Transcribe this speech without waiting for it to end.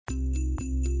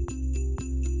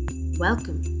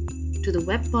Welcome to the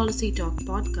Web Policy Talk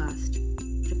podcast,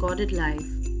 recorded live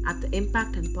at the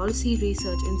Impact and Policy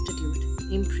Research Institute,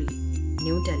 IMPRI,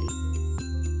 New Delhi.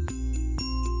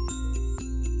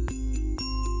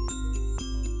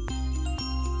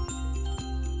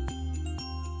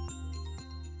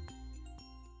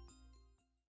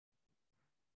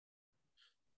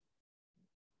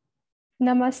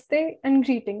 Namaste and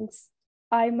greetings.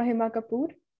 I'm Mahima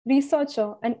Kapoor,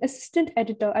 researcher and assistant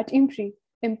editor at IMPRI,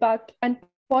 Impact and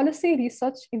Policy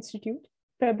Research Institute,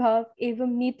 Prabhav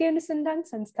एवं नीति अनुसंधान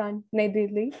संस्थान, Nai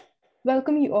Delhi.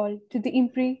 Welcome you all to the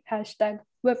IMPRI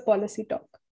 #Web Policy Talk.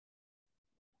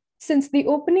 Since the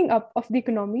opening up of the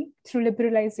economy through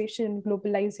liberalization and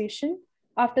globalization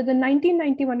after the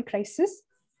 1991 crisis,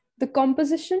 the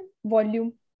composition,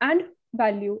 volume, and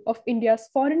value of India's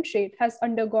foreign trade has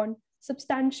undergone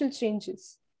substantial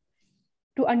changes.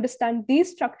 To understand these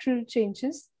structural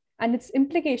changes and its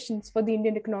implications for the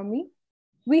Indian economy,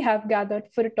 we have gathered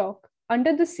for a talk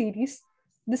under the series,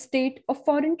 The State of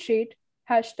Foreign Trade,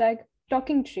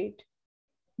 #Talking Trade,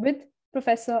 with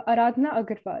Professor Aradhna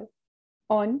Aggarwal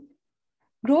on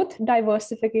growth,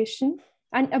 diversification,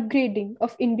 and upgrading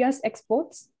of India's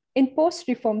exports in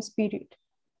post-reforms period,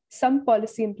 some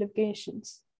policy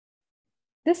implications.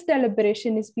 This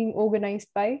deliberation is being organized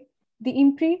by the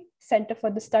IMPRI Center for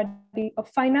the Study of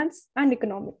Finance and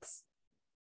Economics.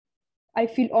 I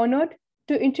feel honored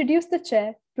to introduce the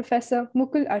chair, Professor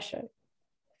Mukul Ashar,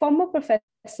 former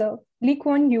professor, Lee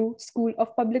Kuan Yew School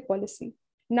of Public Policy,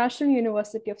 National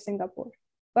University of Singapore.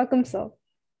 Welcome, sir.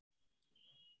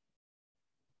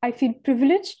 I feel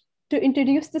privileged to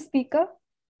introduce the speaker,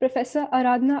 Professor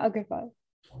Aradhna Aggarwal.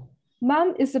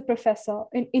 Ma'am is a professor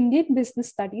in Indian Business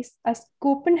Studies at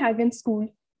Copenhagen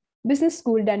Business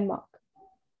School, Denmark.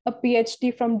 A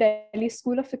PhD from Delhi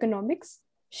School of Economics,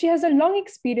 she has a long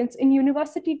experience in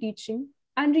university teaching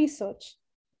and research,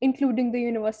 including the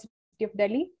University of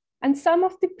Delhi and some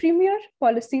of the premier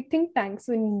policy think tanks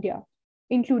in India,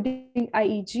 including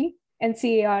IEG,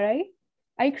 NCARI,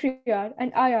 ICRIAR,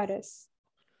 and IRS.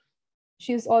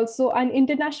 She is also an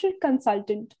international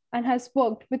consultant and has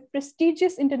worked with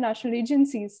prestigious international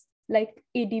agencies like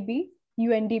ADB,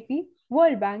 UNDP,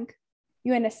 World Bank,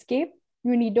 UNESCAPE,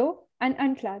 UNIDO, and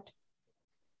UNCLAD.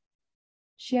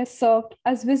 She has served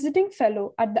as visiting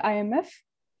fellow at the IMF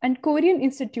and Korean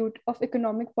Institute of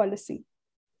Economic Policy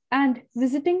and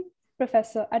visiting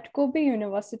professor at Kobe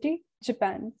University,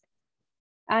 Japan,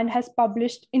 and has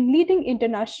published in leading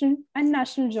international and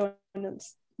national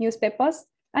journals, newspapers,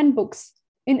 and books,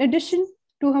 in addition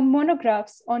to her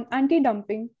monographs on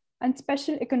anti-dumping and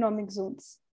special economic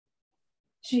zones.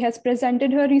 She has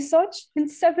presented her research in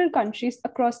several countries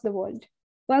across the world.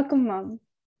 Welcome, ma'am.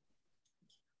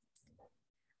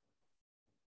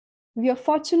 We are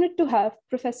fortunate to have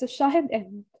Professor Shahid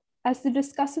Ahmed as the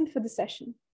discussant for the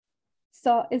session.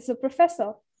 Sir is a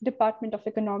professor, Department of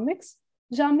Economics,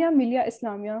 Jamia Millia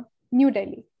Islamia, New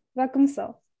Delhi. Welcome,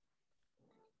 sir.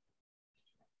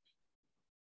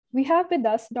 We have with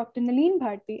us Dr. Nalin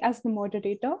Bharti as the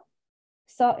moderator.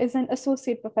 Sir is an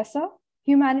associate professor,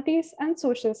 Humanities and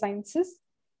Social Sciences,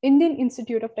 Indian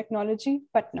Institute of Technology,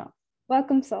 Patna.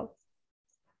 Welcome, sir.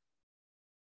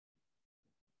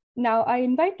 Now I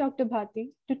invite Dr.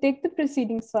 Bharti to take the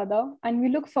proceedings further, and we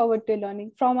look forward to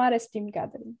learning from our esteemed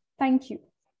gathering. Thank you.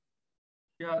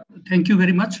 Yeah, thank you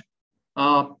very much.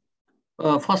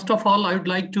 First of all, I would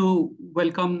like to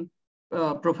welcome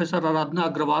Professor Aradhna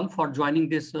Aggarwal for joining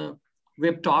this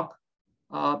web talk.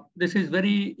 This is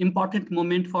very important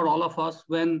moment for all of us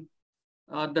when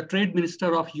the Trade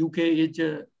Minister of UK is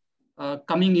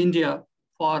coming India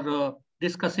for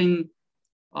discussing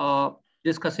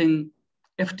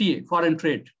FTA, Foreign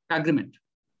Trade Agreement.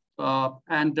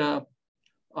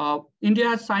 India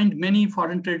has signed many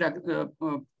foreign trade,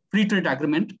 free trade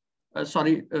agreement,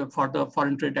 for the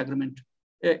foreign trade agreement.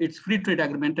 It's free trade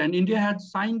agreement, and India has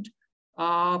signed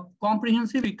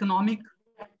comprehensive economic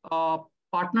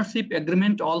partnership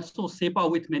agreement, also SEPA,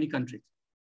 with many countries.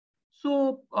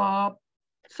 So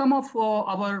some of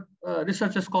our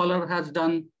research scholar has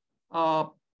done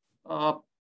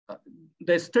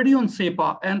the study on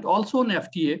SEPA and also on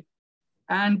FTA.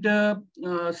 And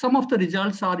some of the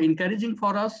results are encouraging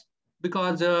for us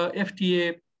because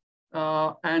FTA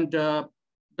and the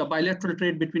bilateral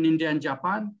trade between India and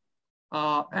Japan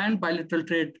and bilateral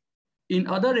trade in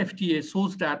other FTA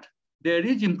shows that there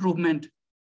is improvement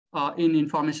in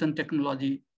information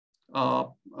technology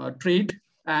trade,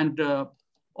 and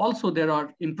also there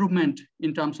are improvement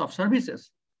in terms of services.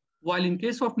 While in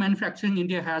case of manufacturing,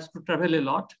 India has to travel a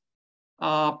lot.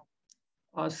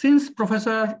 Since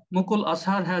Professor Mukul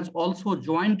Ashar has also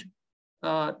joined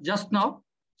just now,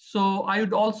 So I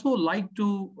would also like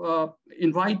to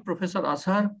invite Professor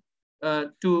Azhar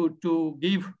to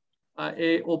give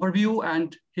a overview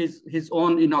and his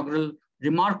own inaugural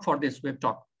remark for this web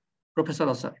talk. Professor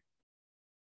Azhar.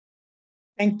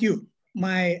 Thank you.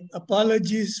 My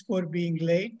apologies for being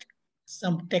late.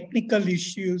 Some technical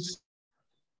issues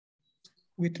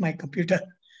with my computer.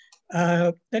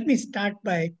 Let me start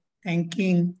by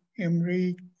thanking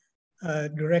EMRI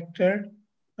Director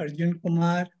Arjun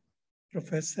Kumar,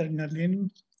 Professor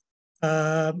Nalin,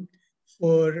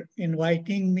 for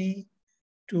inviting me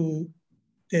to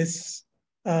this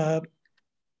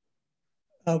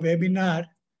webinar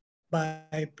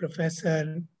by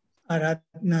Professor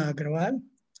Aradhna Aggarwal.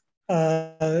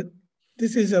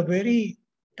 This is a very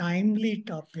timely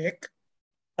topic.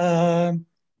 I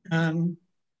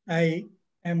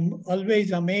am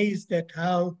always amazed at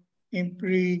how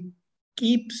IMPRI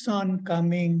keeps on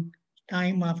coming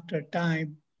time after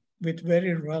time with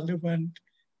very relevant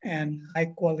and high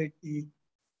quality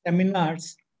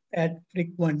seminars at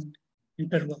frequent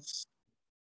intervals.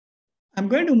 I'm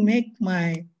going to make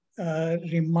my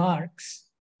remarks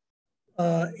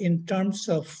in terms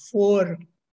of 4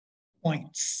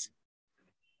 points.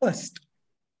 First,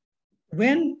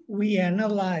 when we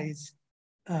analyze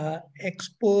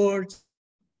exports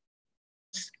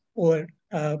or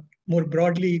more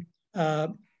broadly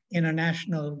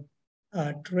international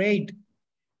trade,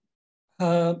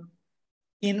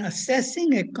 in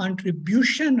assessing a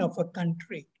contribution of a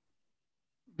country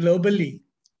globally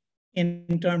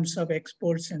in terms of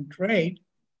exports and trade,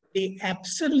 the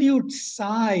absolute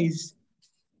size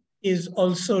is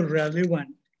also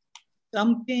relevant,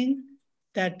 something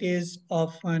that is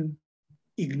often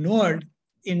ignored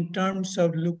in terms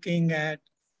of looking at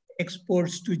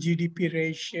exports to GDP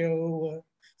ratio or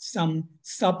some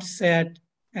subset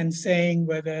and saying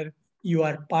whether you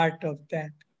are part of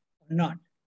that or not.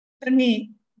 Let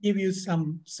me give you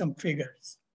some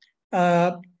figures.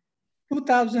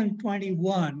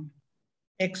 2021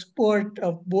 export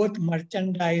of both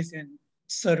merchandise and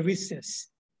services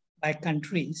by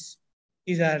countries.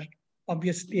 These are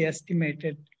obviously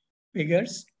estimated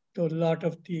figures, so a lot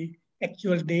of the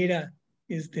actual data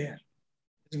is there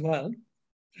as well.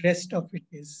 The rest of it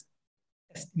is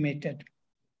estimated.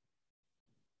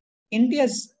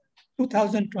 India's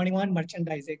 2021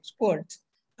 merchandise exports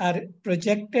are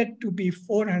projected to be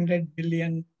 400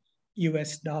 billion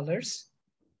US dollars.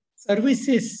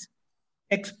 Services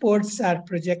exports are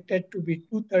projected to be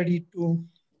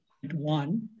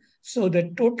 232.1. So the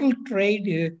total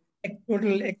trade,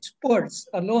 total exports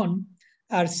alone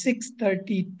are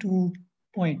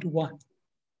 632.1.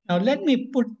 Now let me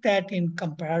put that in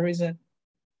comparison.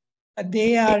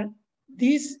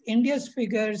 India's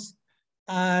figures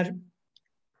are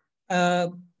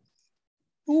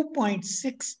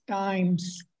 2.6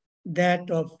 times that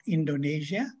of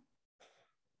Indonesia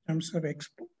in terms of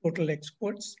total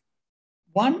exports,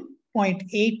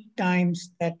 1.8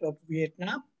 times that of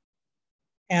Vietnam,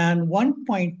 and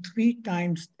 1.3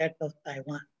 times that of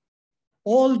Taiwan.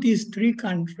 All these 3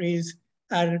 countries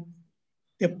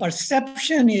the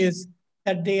perception is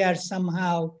that they are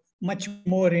somehow much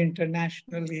more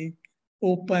internationally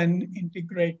open,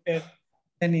 integrated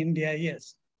than India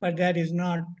is. But that is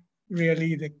not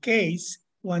really the case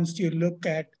once you look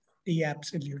at the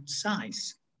absolute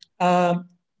size.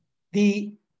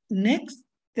 The next,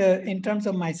 in terms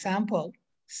of my sample,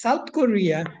 South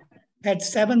Korea had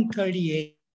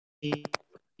 738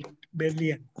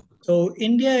 billion. So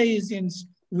India is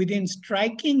within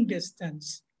striking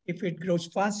distance, if it grows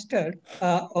faster,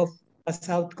 of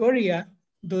South Korea,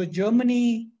 though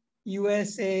Germany,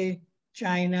 USA,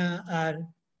 China are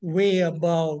way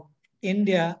above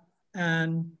India,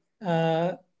 and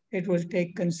it will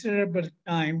take considerable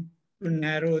time to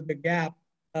narrow the gap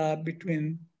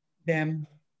between them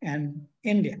and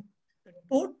India. The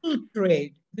total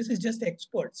trade, this is just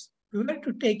exports. We were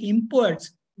to take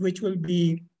imports, which will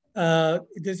be,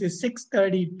 this is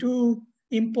 632,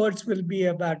 imports will be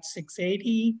about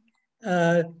 680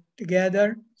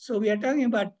 together. So we are talking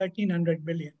about 1,300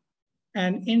 billion.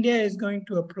 And India is going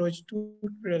to approach 2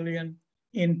 trillion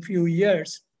in few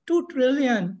years. 2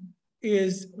 trillion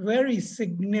is very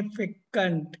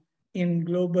significant in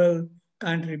global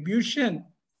contribution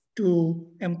to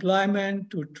employment,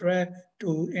 to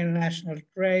international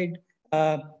trade,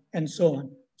 and so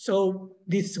on. So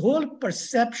this whole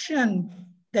perception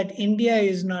that India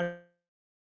is not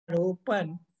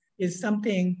open is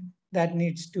something that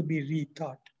needs to be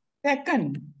rethought.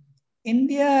 Second,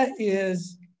 India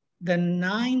is the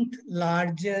 9th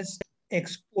largest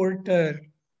exporter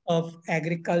of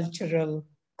agricultural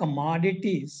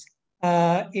commodities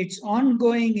Its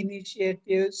ongoing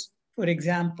initiatives, for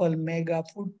example, mega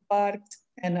food parks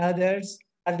and others,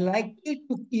 are likely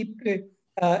to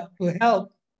to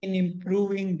help in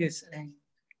improving this rank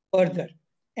further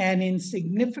and in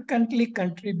significantly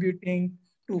contributing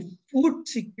to food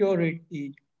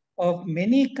security of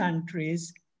many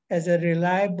countries as a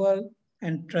reliable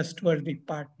and trustworthy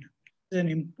partner. It's an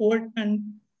important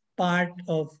part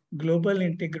of global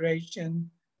integration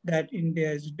that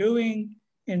India is doing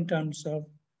in terms of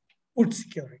food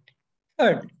security.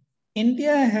 Third,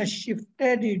 India has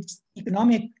shifted its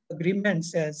economic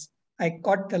agreements, as I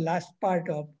caught the last part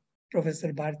of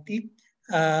Professor Bharti.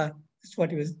 That's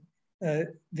what it was.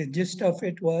 The gist of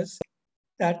it was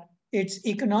that its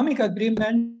economic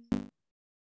agreements,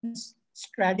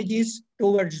 strategies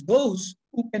towards those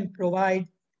who can provide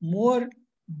more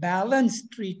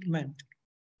balanced treatment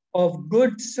of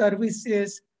goods,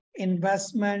 services,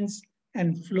 investments,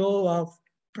 and flow of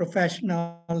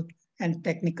professional and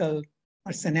technical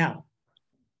personnel.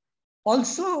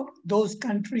 Also, those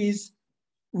countries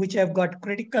which have got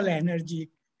critical energy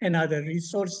and other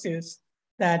resources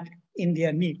that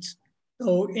India needs.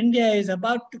 So India is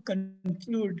about to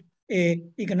conclude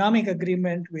an economic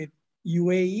agreement with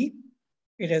UAE.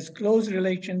 It has close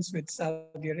relations with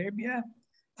Saudi Arabia.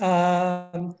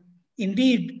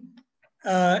 Indeed,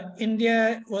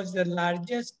 India was the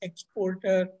largest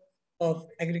exporter of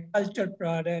agriculture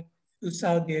products to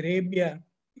Saudi Arabia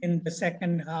in the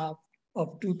second half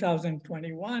of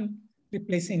 2021,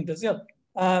 replacing Brazil.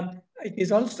 It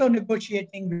is also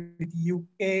negotiating with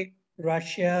UK,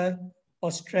 Russia,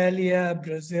 Australia,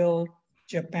 Brazil,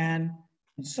 Japan,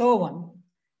 and so on.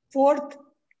 Fourth,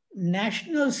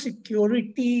 national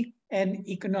security and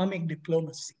economic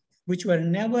diplomacy, which were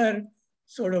never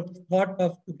sort of thought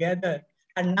of together,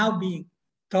 are now being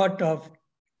thought of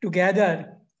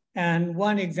together. And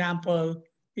one example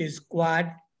is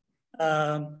Quad,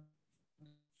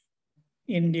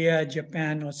 India,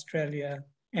 Japan, Australia,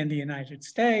 and the United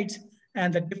States,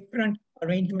 and the different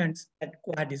arrangements that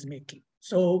Quad is making.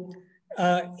 So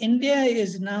India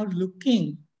is now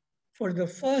looking for the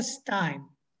first time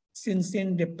since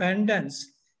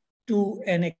independence to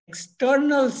an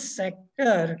external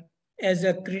sector as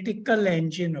a critical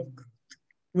engine of growth,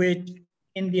 which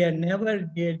India never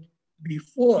did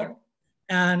before.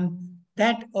 And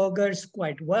that augurs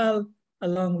quite well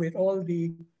along with all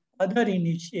the other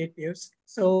initiatives.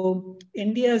 So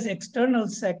India's external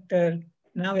sector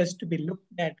now has to be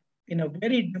looked at in a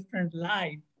very different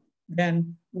light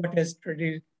than what has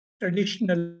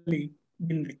traditionally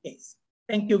been the case.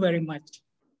 Thank you very much.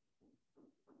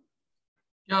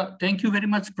 Yeah, thank you very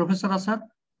much, Professor Asad,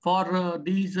 for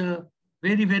these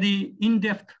very, very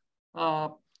in-depth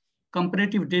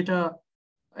comparative data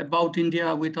about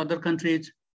India with other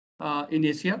countries in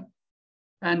Asia.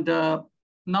 And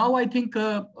now I think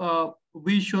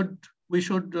we should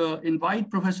invite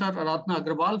Professor Aradhna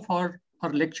Aggarwal for her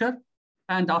lecture.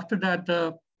 And after that,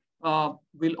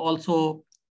 we'll also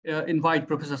invite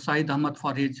Professor Saeed Ahmad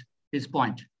for his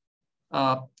point.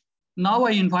 Now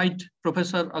I invite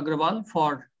Professor Aggarwal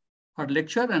for her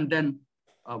lecture, and then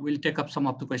we'll take up some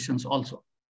of the questions also.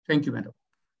 Thank you, madam.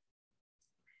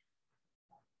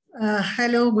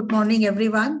 Hello, good morning,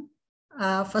 everyone.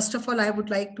 First of all, I would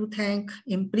like to thank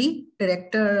IMPRI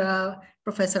Director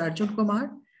Professor Arjun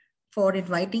Kumar for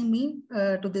inviting me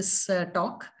to this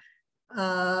talk.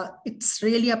 It's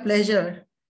really a pleasure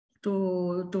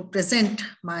to present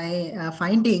my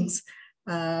findings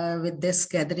with this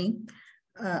gathering.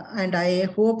 And I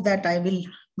hope that I will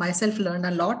myself learn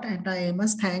a lot. And I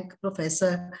must thank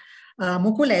Professor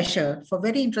Mukul Escher for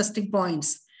very interesting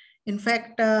points. In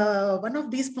fact, one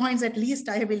of these points at least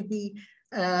I will be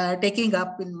taking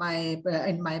up in my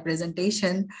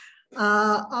presentation.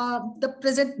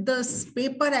 This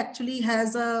paper actually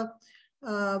has a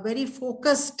very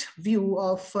focused view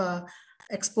of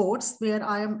exports, where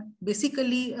I am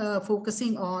basically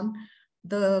focusing on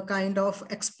the kind of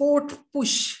export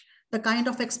push, the kind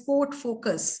of export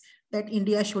focus that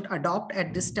India should adopt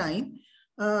at this time.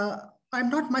 I'm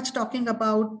not much talking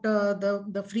about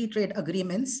the free trade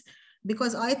agreements,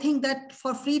 because I think that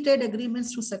for free trade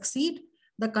agreements to succeed,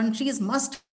 the countries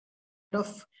must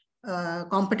have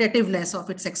competitiveness of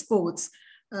its exports,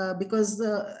 because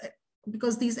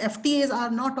these FTAs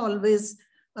are not always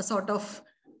a sort of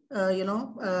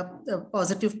a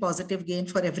positive gain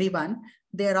for everyone.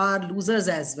 There are losers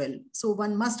as well. So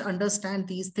one must understand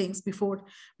these things before,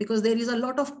 because there is a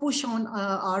lot of push on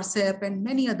RCEP and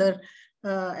many other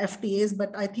FTAs,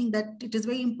 but I think that it is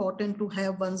very important to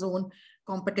have one's own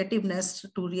competitiveness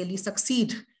to really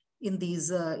succeed in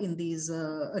these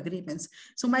agreements.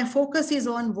 So my focus is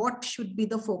on what should be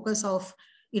the focus of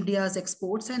India's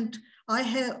exports, and I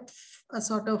have a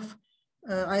sort of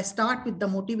I start with the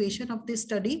motivation of this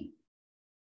study.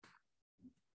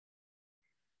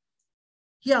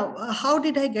 Yeah, how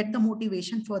did I get the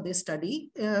motivation for this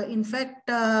study? In fact,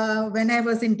 when I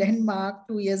was in Denmark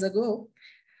 2 years ago,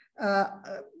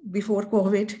 before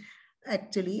COVID,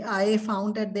 actually, I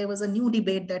found that there was a new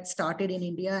debate that started in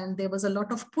India, and there was a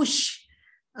lot of push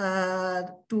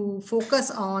to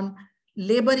focus on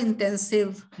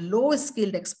labor-intensive,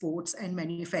 low-skilled exports and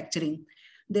manufacturing.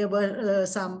 There were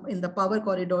some in the power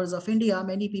corridors of India,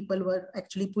 many people were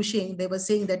actually pushing, they were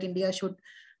saying that India should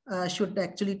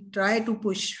actually try to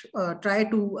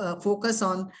focus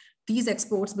on these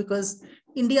exports because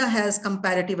India has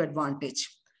comparative advantage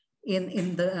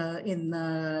in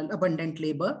abundant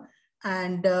labor,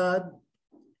 and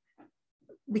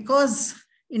because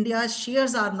India's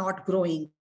shares are not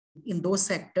growing in those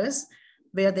sectors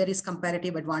where there is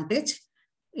comparative advantage,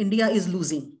 India is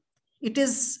losing. It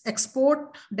is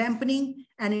export dampening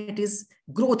and it is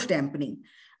growth dampening.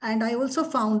 And I also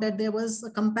found that there was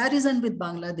a comparison with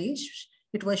Bangladesh.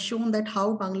 It was shown that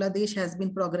how Bangladesh has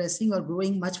been progressing or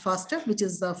growing much faster, which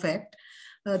is a fact,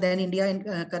 than India in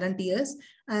current years.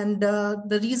 And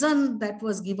the reason that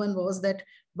was given was that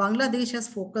Bangladesh has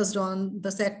focused on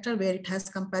the sector where it has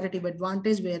comparative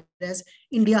advantage, whereas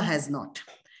India has not.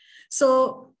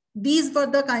 So these were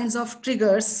the kinds of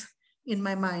triggers in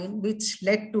my mind which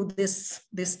led to this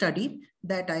study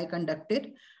that I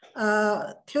conducted.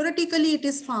 Theoretically, it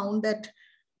is found that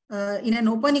in an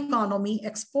open economy,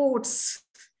 exports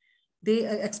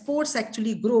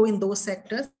actually grow in those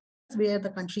sectors where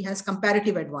the country has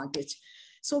comparative advantage.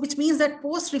 So which means that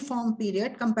post-reform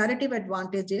period, comparative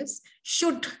advantages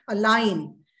should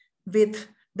align with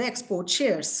the export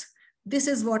shares. This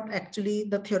is what actually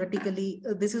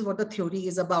this is what the theory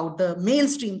is about, the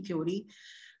mainstream theory.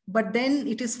 But then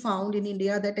it is found in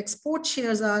India that export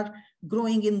shares are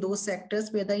growing in those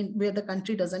sectors where the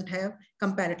country doesn't have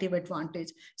comparative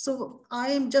advantage. So I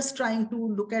am just trying to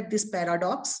look at this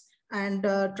paradox and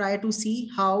try to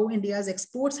see how India's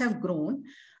exports have grown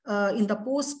in the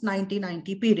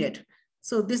post-1990 period.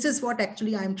 So this is what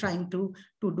actually I'm trying to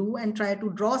do and try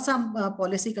to draw some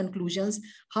policy conclusions,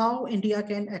 how India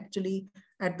can actually,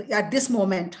 at this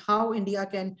moment, how India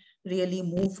can really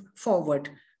move forward.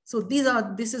 So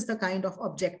this is the kind of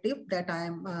objective that I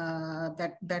am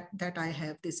that I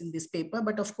have this in this paper.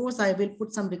 But of course, I will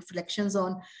put some reflections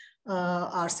on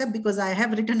RCEP because I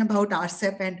have written about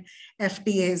RCEP and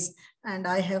FTAs, and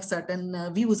I have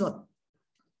certain views on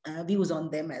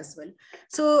them as well.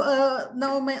 So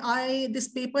now this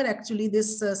paper actually,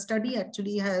 this study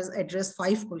actually has addressed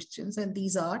 5 questions, and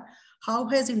these are: how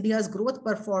has India's growth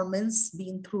performance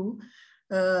been through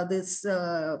this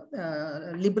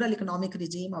liberal economic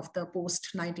regime of the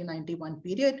post-1991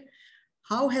 period?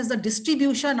 How has the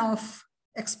distribution of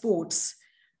exports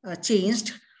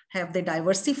changed? Have they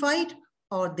diversified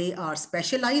or they are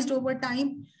specialized over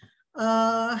time?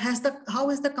 How has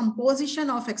the composition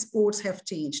of exports have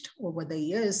changed over the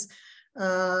years?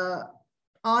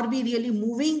 Are we really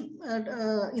moving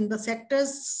in the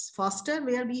sectors faster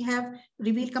where we have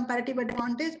revealed comparative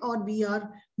advantage, or we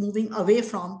are moving away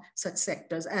from such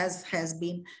sectors as has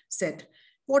been said?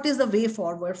 What is the way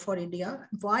forward for India?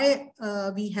 Why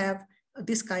we have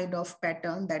this kind of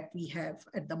pattern that we have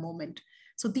at the moment?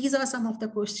 So these are some of the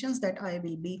questions that I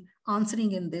will be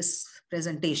answering in this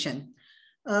presentation.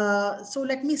 So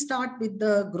let me start with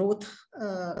the growth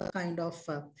kind of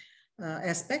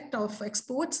aspect of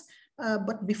exports.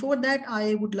 But before that,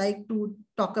 I would like to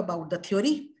talk about the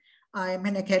theory. I'm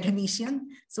an academician,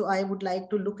 so I would like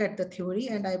to look at the theory,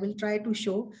 and I will try to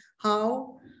show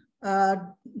how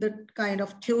the kind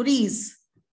of theories,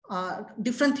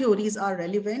 different theories are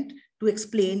relevant to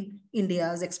explain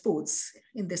India's exports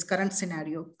in this current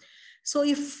scenario. So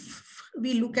if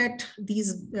we look at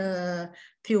these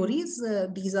theories,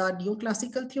 these are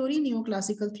neoclassical theory.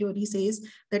 Neoclassical theory says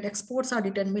that exports are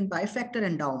determined by factor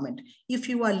endowment. If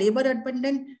you are labor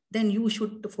abundant, then you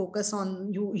should focus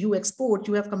on, you export,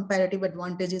 you have comparative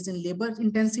advantages in labor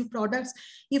intensive products.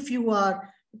 If you are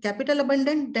capital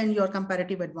abundant, then your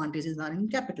comparative advantages are in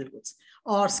capital goods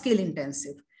or skill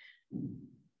intensive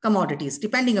commodities,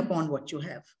 depending upon what you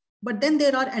have. But then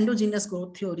there are endogenous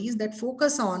growth theories that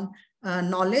focus on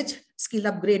knowledge, skill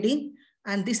upgrading,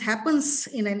 and this happens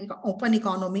in an open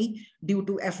economy due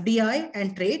to FDI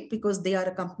and trade because they are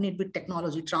accompanied with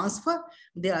technology transfer.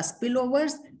 There are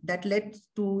spillovers that led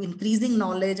to increasing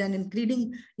knowledge and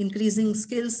increasing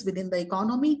skills within the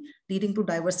economy, leading to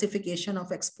diversification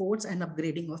of exports and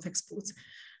upgrading of exports.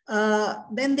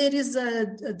 Then there is a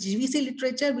GVC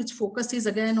literature, which focuses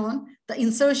again on the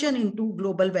insertion into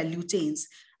global value chains.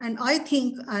 And I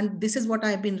think, and this is what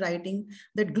I've been writing,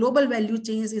 that global value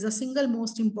chains is a single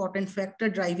most important factor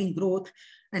driving growth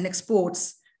and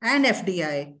exports and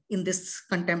FDI in this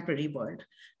contemporary world.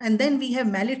 And then we have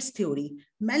Mallett's theory.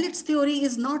 Mallett's theory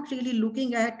is not really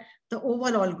looking at the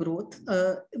overall growth,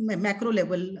 macro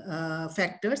level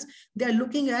factors. They are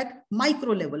looking at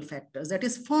micro level factors, that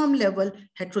is firm level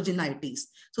heterogeneities.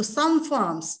 So some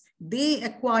firms, they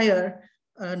acquire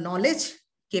knowledge,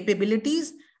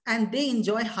 capabilities, and they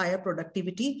enjoy higher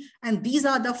productivity. And these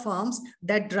are the firms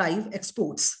that drive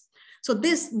exports. So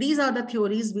these are the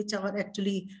theories which are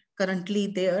actually currently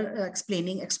there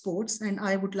explaining exports. And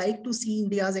I would like to see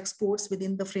India's exports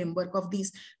within the framework of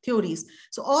these theories.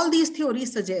 So all these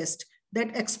theories suggest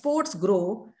that exports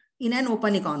grow in an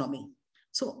open economy.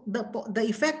 So the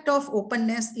effect of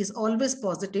openness is always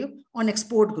positive on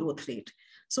export growth rate.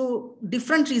 So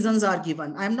different reasons are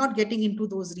given. I'm not getting into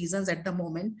those reasons at the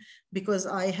moment because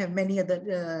I have many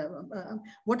other,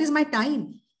 what is my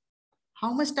time?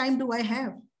 How much time do I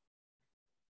have?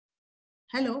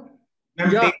 Hello?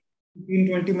 Yeah.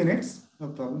 15-20 minutes, no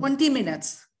problem. 20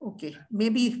 minutes, okay,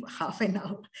 maybe half an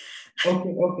hour.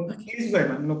 Okay. Please go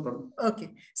ahead, no problem. Okay,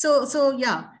 so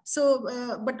yeah,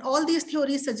 but all these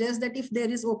theories suggest that if there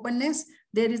is openness,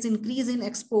 there is increase in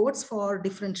exports for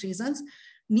different reasons.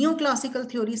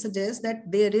 Neoclassical theory suggests that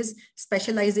there is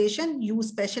specialization. You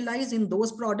specialize in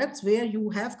those products where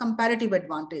you have comparative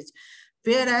advantage.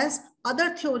 Whereas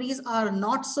other theories are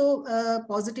not so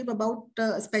positive about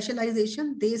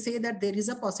specialization. They say that there is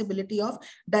a possibility of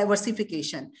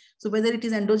diversification. So whether it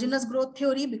is endogenous growth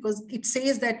theory, because it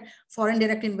says that foreign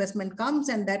direct investment comes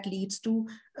and that leads to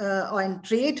and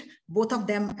trade, both of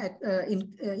them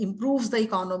improves the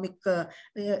economic,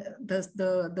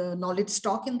 the knowledge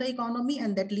stock in the economy,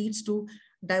 and that leads to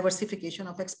diversification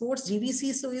of exports.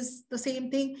 GVC so is the same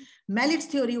thing. Mallett's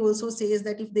theory also says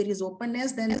that if there is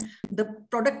openness, then the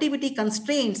productivity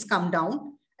constraints come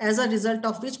down, as a result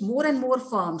of which more and more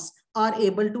firms are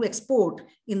able to export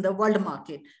in the world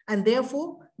market. And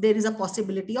therefore, there is a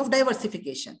possibility of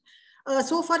diversification.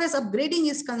 So far as upgrading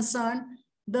is concerned,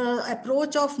 the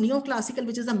approach of neoclassical,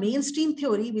 which is a mainstream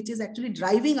theory, which is actually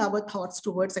driving our thoughts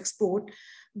towards export,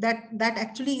 that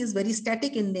actually is very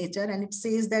static in nature, and it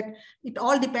says that it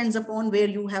all depends upon where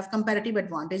you have comparative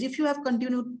advantage. If you have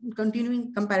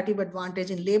continuing comparative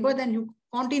advantage in labor, then you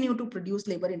continue to produce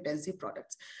labor intensive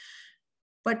products.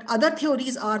 But other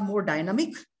theories are more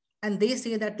dynamic, and they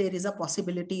say that there is a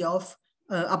possibility of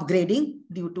upgrading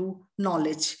due to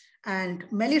knowledge. And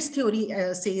Mallett's theory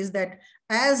says that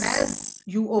as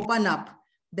you open up,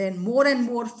 then more and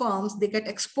more firms, they get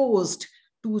exposed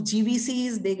to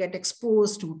GVCs, they get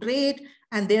exposed to trade,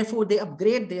 and therefore they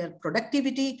upgrade their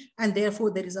productivity, and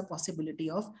therefore there is a possibility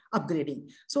of upgrading.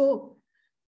 So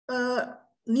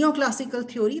neoclassical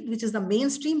theory, which is the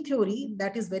mainstream theory,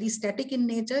 that is very static in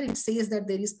nature. It says that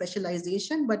there is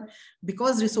specialization, but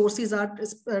because resources are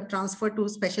transferred to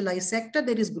specialized sector,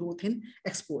 there is growth in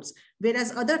exports.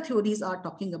 Whereas other theories are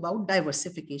talking about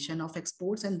diversification of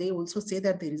exports, and they also say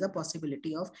that there is a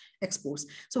possibility of exports.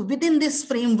 So within this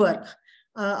framework,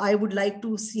 I would like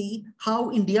to see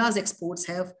how India's exports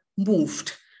have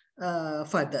moved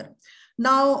further.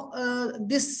 Now,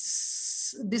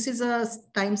 this is a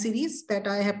time series that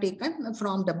I have taken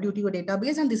from WTO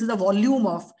database, and this is a volume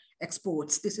of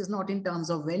exports. This is not in terms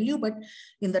of value, but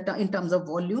in terms of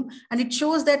volume. And it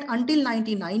shows that until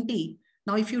 1990,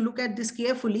 now if you look at this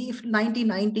carefully, if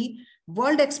 1990,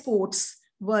 world exports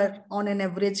were on an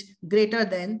average greater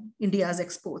than India's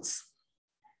exports.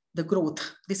 The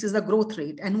growth, this is the growth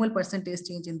rate, annual percentage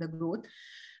change in the growth.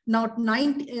 Now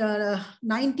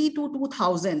 90 to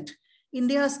 2000,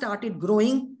 India started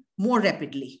growing more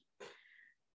rapidly.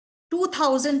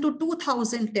 2000 to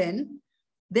 2010,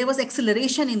 there was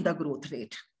acceleration in the growth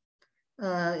rate.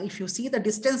 If you see, the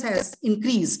distance has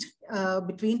increased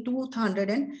between 2000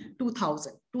 and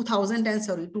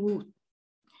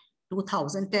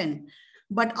 2010.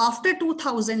 But after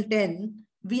 2010,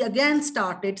 we again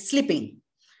started slipping.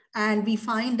 And we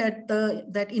find that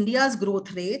that India's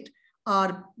growth rate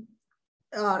are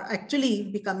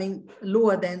actually becoming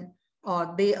lower than,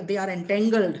 or they are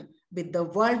entangled with the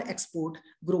world export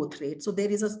growth rate. So there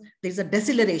is a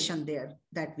deceleration there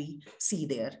that we see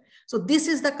there. So this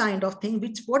is the kind of thing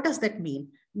which, what does that mean?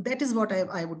 That is what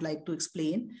I would like to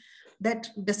explain, that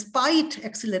despite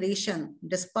acceleration,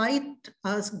 despite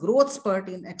a growth spurt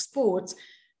in exports,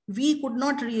 we could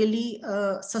not really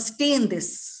sustain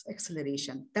this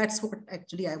acceleration. That's what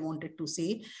actually I wanted to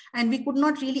say. And we could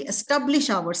not really establish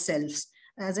ourselves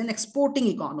as an exporting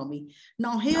economy.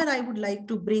 Now here I would like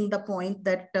to bring the point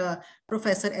that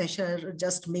Professor Escher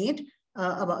just made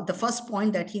about the first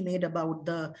point that he made about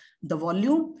the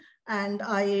volume. And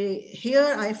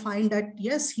I find that,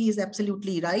 yes, he is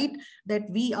absolutely right, that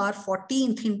we are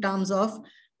 14th in terms of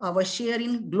our share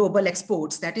in global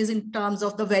exports. That is in terms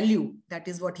of the value. That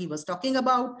is what he was talking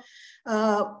about.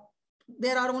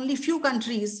 There are only few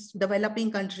countries,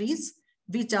 developing countries,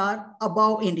 which are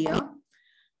above India.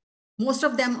 Most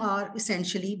of them are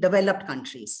essentially developed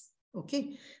countries.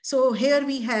 Okay, so here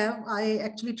we have, I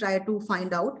actually try to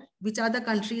find out which are the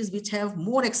countries which have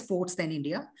more exports than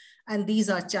India. And these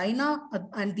are China,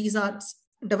 and these are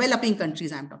developing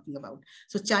countries I'm talking about.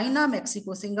 So China,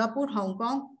 Mexico, Singapore, Hong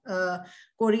Kong,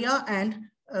 Korea, and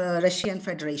Russian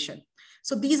Federation.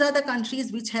 So these are the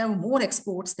countries which have more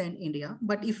exports than India.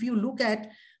 But if you look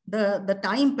at the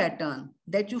time pattern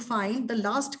that you find, the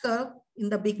last curve in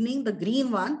the beginning, the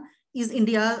green one is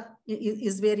India,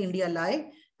 is where India lies.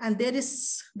 And there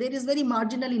is very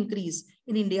marginal increase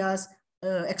in India's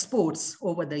exports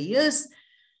over the years.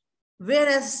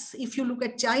 Whereas if you look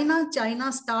at China,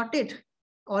 China started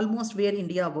almost where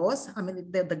India was. I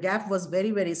mean, the gap was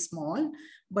very, very small.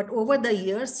 But over the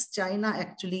years, China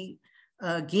actually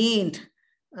gained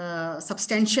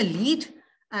substantial lead,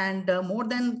 and more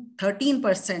than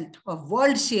 13% of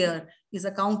world share is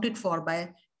accounted for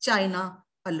by China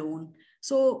alone.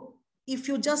 So if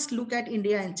you just look at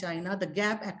India and China, the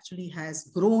gap actually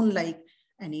has grown like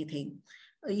anything,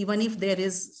 even if there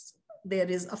is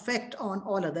effect on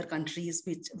all other countries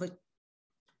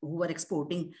who are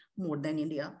exporting more than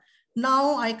India.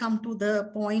 Now I come to the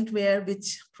point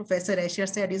which Professor Escher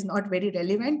said is not very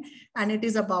relevant, and it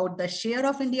is about the share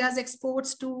of India's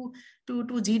exports to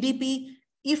GDP.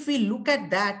 If we look at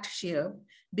that share,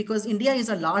 because India is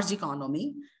a large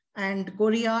economy, and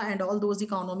Korea and all those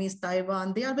economies,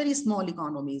 Taiwan, they are very small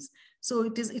economies. So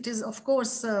it is of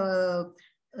course,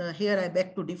 here I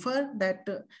beg to differ that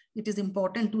it is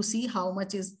important to see how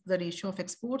much is the ratio of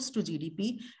exports to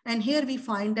GDP. And here we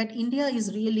find that India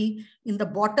is really in the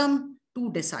bottom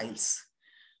 2 deciles.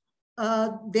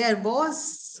 There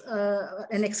was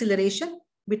an acceleration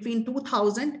between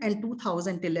 2000 and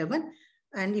 2011.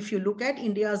 And if you look at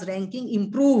India's ranking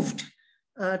improved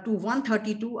to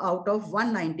 132 out of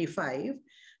 195,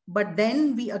 but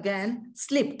then we again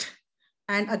slipped,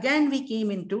 and again we came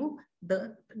into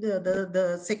the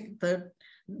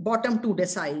bottom 2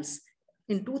 deciles.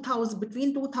 In 2000,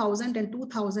 between 2000 and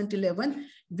 2011,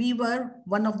 we were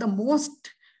one of the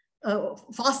most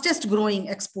fastest growing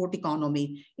export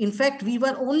economy. In fact, we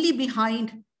were only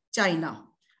behind China,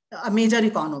 a major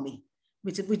economy,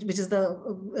 which is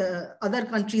the other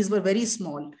countries were very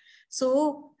small.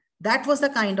 So that was the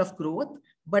kind of growth,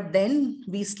 but then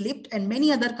we slipped, and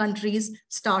many other countries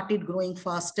started growing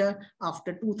faster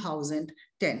after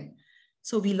 2010.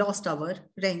 So we lost our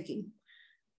ranking.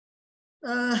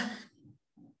 Here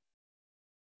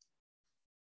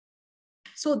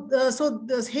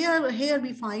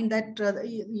we find that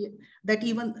that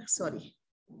even, sorry.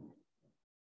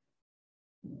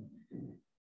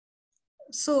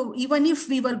 So even if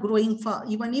we were growing,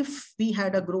 even if we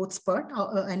had a growth spurt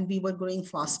and we were growing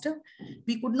faster,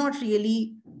 we could not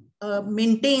really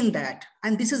maintain that.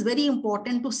 And this is very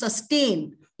important to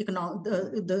sustain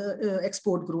the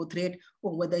export growth rate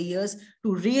over the years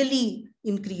to really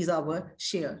increase our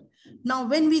share. Now,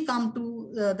 when we come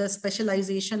to the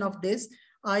specialization of this,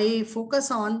 I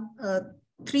focus on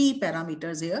 3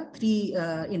 parameters here, 3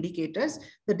 indicators: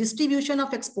 the distribution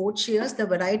of export shares, the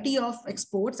variety of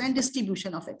exports, and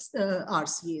distribution of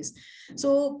RCAs.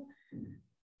 So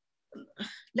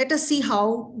let us see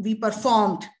how we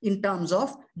performed in terms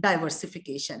of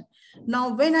diversification.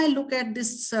 Now, when I look at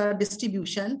this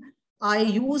distribution, I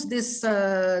use this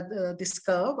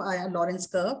curve, Lorentz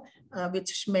curve,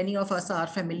 which many of us are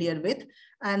familiar with.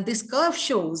 And this curve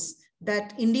shows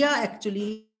that India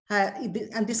actually,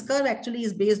 and this curve actually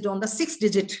is based on the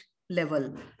 6-digit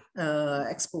level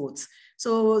exports.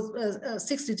 So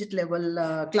 6-digit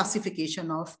level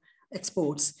classification of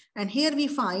exports. And here we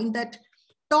find that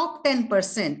top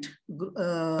 10%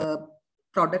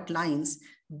 product lines,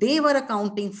 they were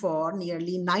accounting for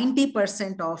nearly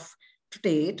 90% of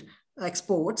trade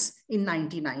exports in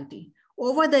 1990.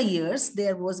 Over the years,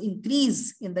 there was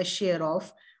increase in the share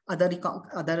of other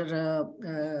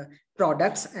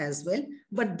products as well.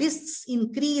 But this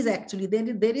increase actually,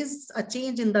 there is a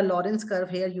change in the Lorentz curve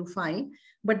here you find,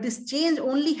 but this change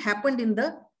only happened in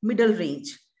the middle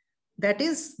range. That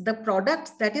is the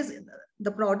products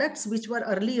which were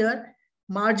earlier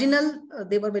marginal,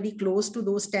 they were very close to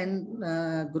those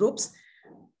 10 groups.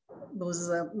 those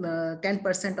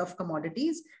 10% of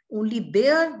commodities, only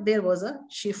there was a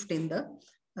shift in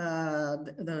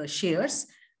the shares,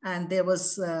 and there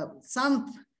was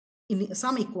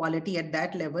some equality at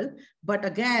that level. But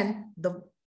again, the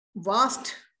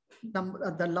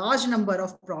large number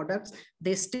of products,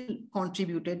 they still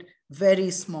contributed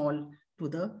very small to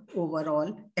the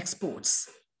overall exports.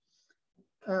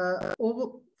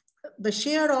 The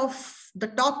share of the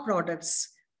top products,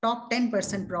 top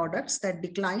 10% products, that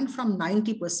declined from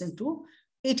 90% to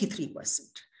 83%.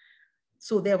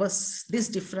 So there was this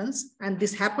difference, and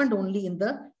this happened only in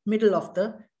the middle of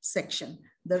the section.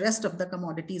 The rest of the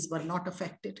commodities were not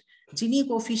affected. Gini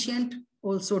coefficient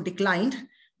also declined,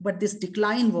 but this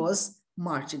decline was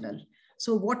marginal.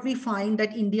 So what we find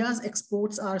that India's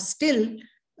exports are still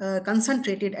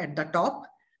concentrated at the top.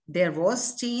 There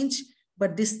was change,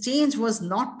 but this change was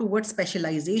not towards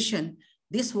specialization.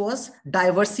 This was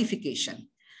diversification.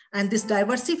 And this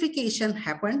diversification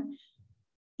happened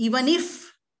even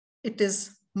if it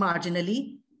is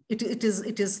marginally, it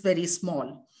is very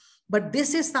small. But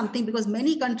this is something because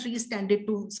many countries tended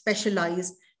to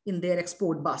specialize in their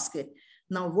export basket.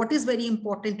 Now, what is very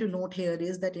important to note here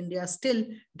is that India is still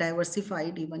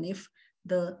diversified, even if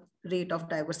the rate of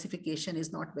diversification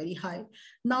is not very high.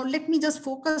 Now, let me just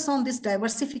focus on this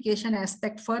diversification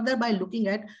aspect further by looking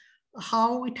at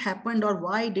how it happened or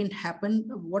why it didn't happen,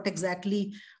 what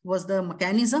exactly was the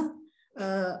mechanism.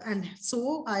 And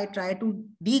so I try to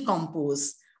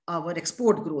decompose our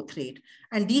export growth rate.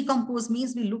 And decompose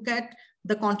means we look at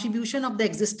the contribution of the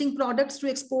existing products to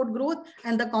export growth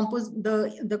and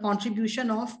the contribution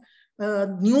of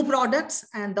new products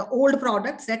and the old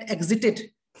products that exited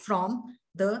from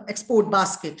the export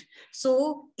basket.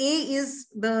 So A is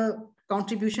the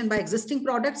contribution by existing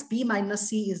products, B minus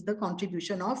C is the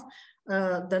contribution of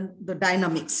the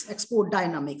dynamics, export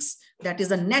dynamics, that is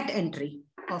the net entry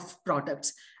of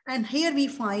products. And here we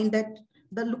find that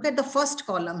look at the first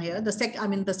column here, the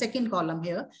second column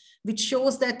here, which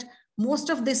shows that most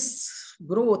of this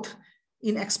growth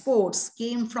in exports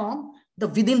came from the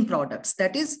within products,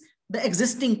 that is the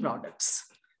existing products.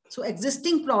 So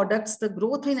existing products, the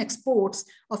growth in exports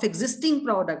of existing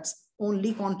products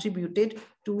only contributed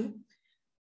to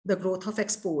the growth of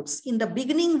exports. In the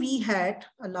beginning, we had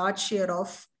a large share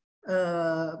of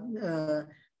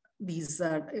these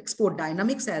export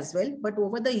dynamics as well, but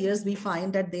over the years we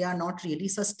find that they are not really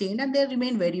sustained and they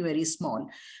remain very, very small.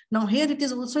 Now here it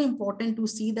is also important to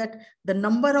see that the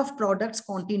number of products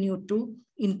continued to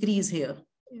increase here,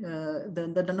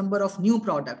 the number of new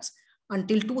products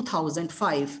until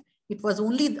 2005. It was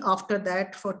only after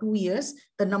that for 2 years,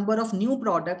 the number of new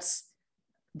products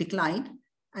declined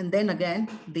and then again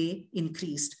they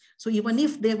increased. So even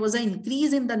if there was an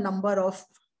increase in the number of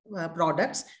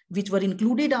products which were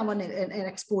included on an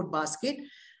export basket,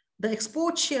 the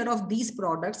export share of these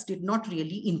products did not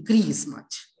really increase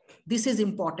much. This is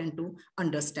important to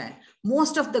understand.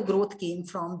 Most of the growth came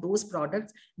from those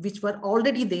products which were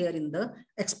already there in the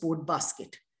export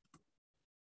basket.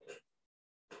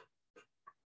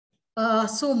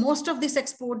 So most of this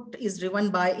export is driven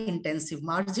by intensive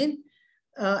margin.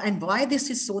 And why this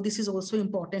is so, this is also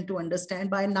important to understand.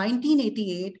 By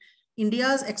 1988,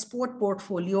 India's export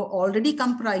portfolio already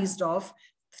comprised of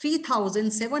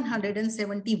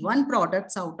 3,771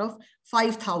 products out of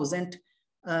 5,000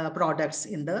 products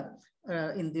in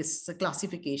this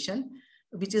classification,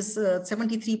 which is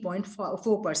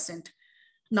 73.4%.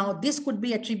 Now, this could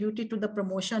be attributed to the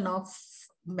promotion of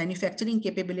manufacturing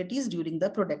capabilities during the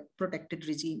protected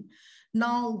regime.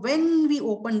 Now, when we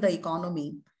opened the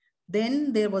economy,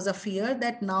 then there was a fear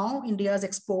that now India's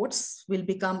exports will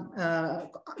become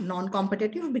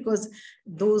non-competitive because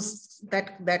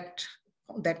that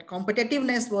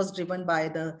competitiveness was driven by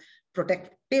the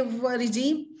protective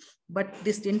regime, but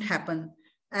this didn't happen.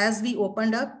 As we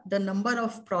opened up, the number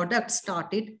of products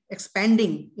started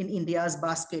expanding in India's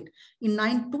basket. In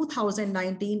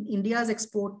 2019, India's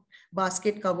export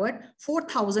basket covered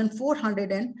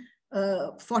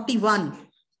 4,441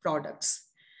 products.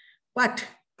 But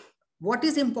what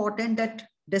is important that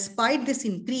despite this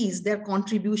increase, their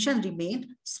contribution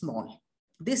remained small.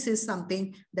 This is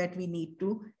something that we need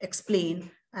to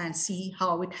explain and see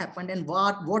how it happened and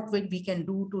what we can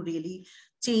do to really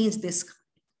change this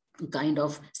kind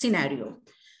of scenario.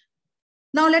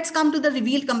 Now let's come to the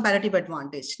revealed comparative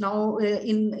advantage. Now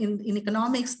in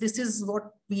economics, this is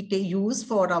what we use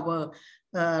for our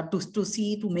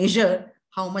to measure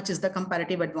how much is the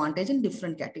comparative advantage in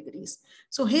different categories.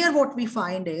 So here what we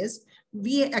find is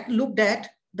we looked at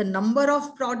the number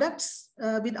of products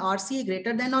with RCA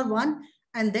greater than or 1,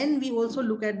 and then we also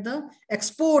look at the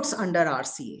exports under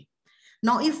RCA.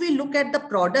 Now, if we look at the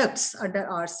products under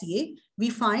RCA, we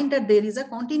find that there is a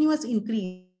continuous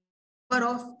increase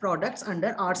of products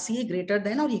under RCA greater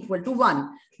than or equal to 1.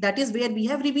 That is where we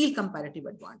have revealed comparative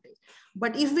advantage.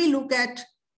 But if we look at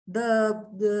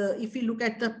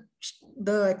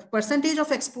the percentage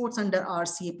of exports under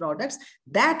RCA products,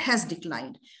 that has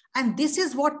declined. And this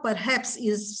is what perhaps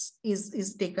is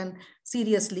taken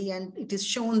seriously, and it is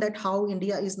shown that how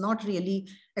India is not really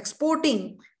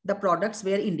exporting the products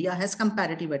where India has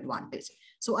comparative advantage.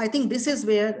 So I think this is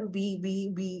where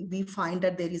we find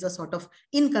that there is a sort of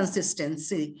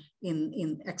inconsistency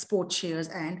in export shares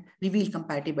and revealed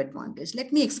comparative advantage.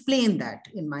 Let me explain that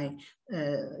in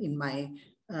my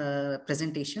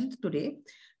presentation today.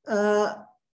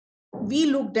 We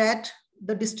looked at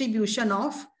the distribution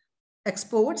of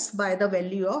exports by the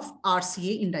value of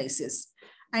RCA indices.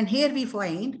 And here we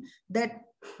find that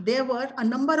there were a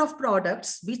number of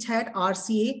products which had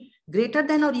RCA greater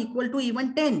than or equal to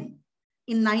even 10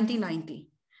 in 1990.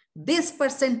 This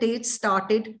percentage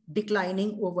started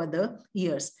declining over the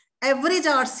years. Average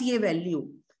RCA value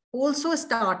also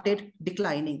started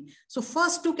declining. So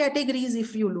first two categories,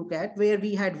 if you look at where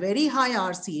we had very high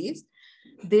RCAs,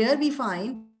 there we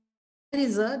find there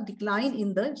is a decline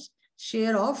in the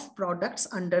share of products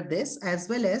under this as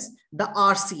well as the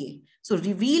RCA. So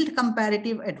revealed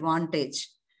comparative advantage,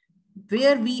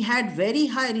 where we had very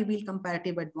high revealed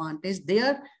comparative advantage,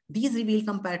 there these revealed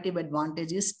comparative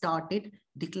advantages started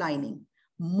declining.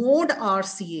 Mode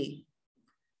RCA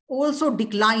also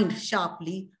declined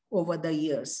sharply over the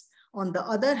years. On the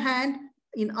other hand,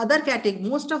 in other categories,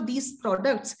 most of these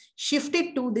products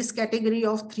shifted to this category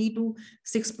of 3 to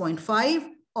 6.5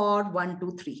 or 1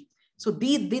 to 3. So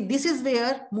this is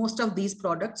where most of these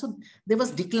products, so there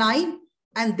was decline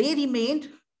and they remained,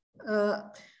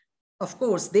 of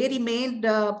course, they remained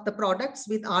the products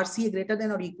with RCA greater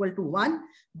than or equal to 1,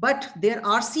 but their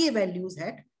RCA values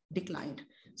had declined.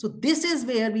 So this is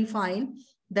where we find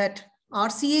that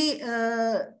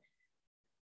RCA,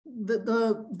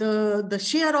 the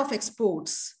share of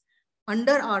exports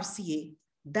under RCA,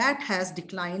 that has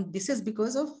declined. This is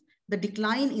because of the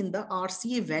decline in the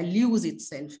RCA values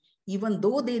itself. Even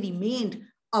though they remained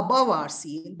above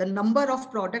RCA, the number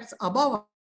of products above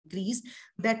increased,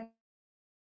 that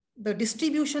the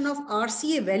distribution of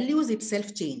RCA values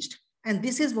itself changed. And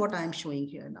this is what I'm showing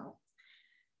here now.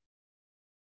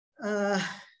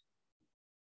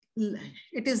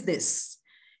 It is this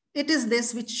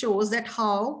which shows that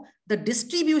how the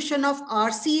distribution of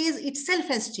RCAs itself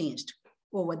has changed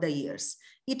over the years.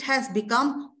 It has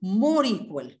become more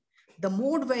equal. The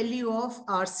mode value of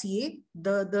RCA,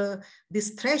 this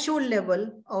threshold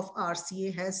level of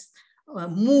RCA has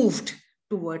moved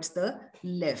towards the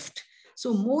left.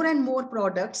 So more and more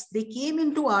products, they came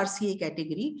into RCA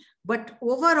category, but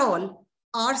overall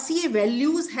RCA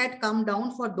values had come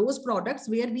down for those products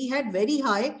where we had very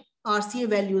high RCA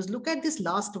values. Look at this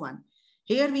last one.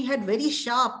 Here we had very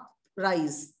sharp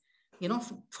rise,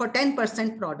 for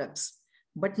 10% products,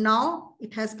 but now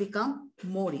it has become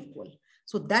more equal.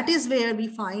 So that is where we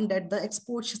find that the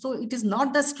export, so it is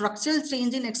not the structural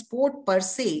change in export per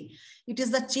se, it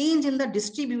is the change in the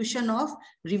distribution of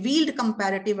revealed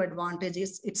comparative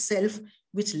advantages itself,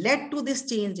 which led to this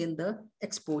change in the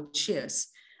export shares.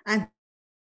 And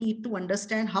we need to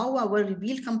understand how our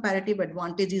revealed comparative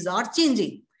advantages are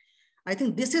changing. I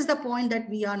think this is the point that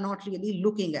we are not really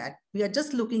looking at. We are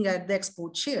just looking at the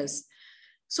export shares.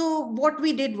 So what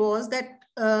we did was that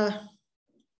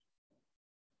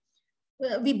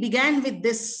we began with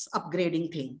this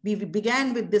upgrading thing. We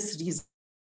began with this reason,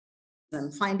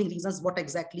 finding reasons what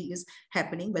exactly is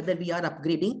happening, whether we are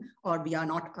upgrading or we are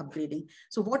not upgrading.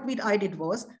 So what I did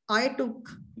was I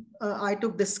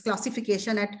took this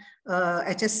classification at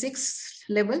HS6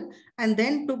 level and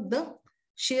then took the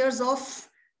shares of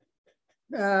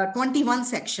 21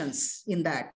 sections in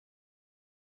that.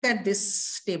 Look at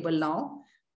this table now.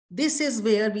 This is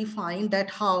where we find that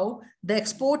how the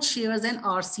export shares and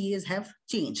RCAs have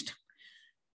changed.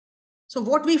 So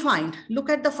what we find, look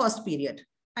at the first period.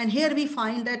 And here we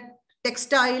find that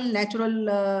textile, natural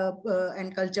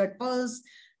and cultured pearls,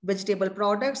 vegetable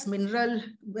products, mineral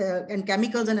and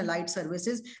chemicals and allied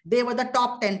services, they were the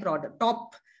top 10 products,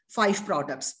 top 5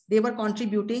 products. They were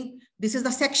contributing, this is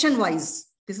the section-wise.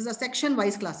 This is a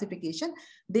section-wise classification.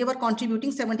 They were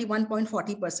contributing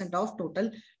 71.40% of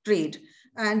total trade.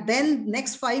 And then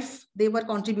next 5, they were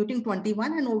contributing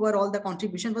 21, and overall the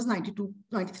contribution was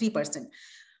 93%.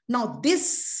 Now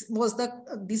this was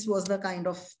the kind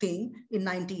of thing in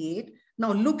 98.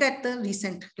 Now look at the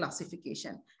recent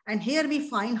classification. And here we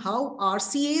find how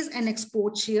RCAs and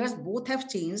export shares both have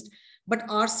changed, but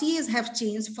RCAs have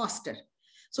changed faster.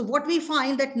 So what we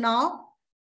find that now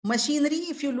machinery,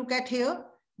 if you look at here,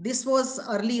 this was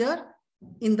earlier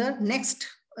in the next,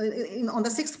 on the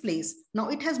 6th place. Now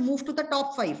it has moved to the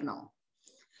top 5 now.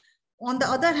 On the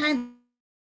other hand,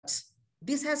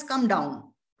 this has come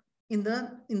down in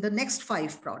the next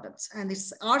 5 products, and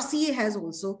its RCA has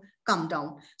also come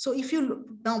down. So if you look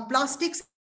now, plastics,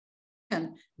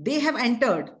 they have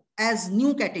entered as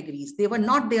new categories. They were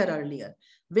not there earlier.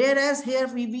 Whereas here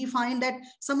we find that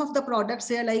some of the products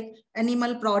here, like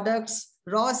animal products,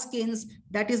 raw skins,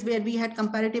 that is where we had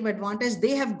comparative advantage.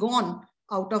 They have gone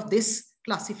out of this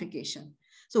classification.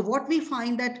 So what we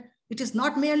find that it is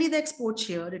not merely the export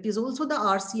share, it is also the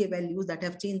RCA values that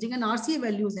have changing, and RCA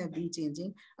values have been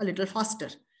changing a little faster.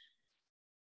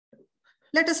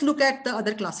 Let us look at the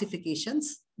other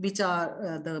classifications, which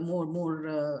are the more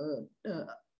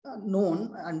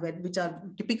known and which are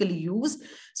typically used.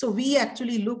 So we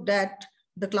actually looked at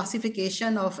the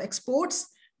classification of exports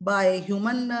by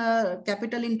human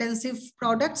capital intensive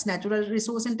products, natural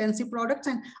resource intensive products,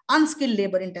 and unskilled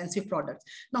labor intensive products.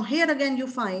 Now here again, you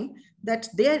find that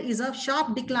there is a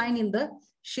sharp decline in the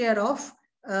share of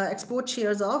export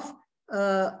shares of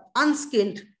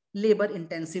unskilled labor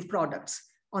intensive products.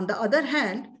 On the other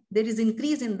hand, there is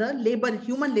increase in the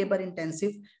human labor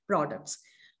intensive products.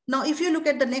 Now, if you look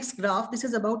at the next graph, this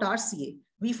is about RCA.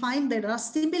 We find there are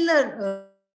similar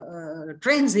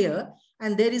trends here,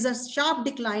 and there is a sharp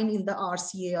decline in the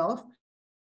RCA of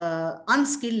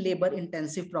unskilled labor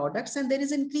intensive products, and there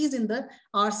is increase in the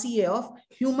RCA of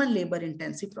human labor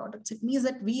intensive products. It means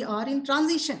that we are in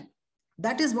transition.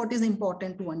 That is what is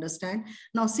important to understand.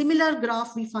 Now, similar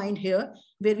graph we find here,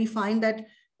 where we find that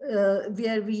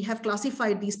where we have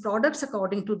classified these products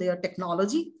according to their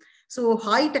technology. So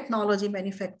high technology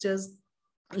manufacturers,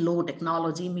 low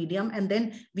technology, medium, and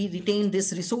then we retain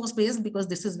this resource base because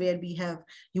this is where we have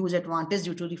huge advantage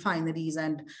due to refineries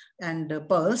and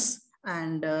pearls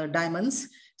and diamonds.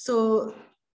 So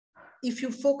if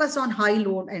you focus on high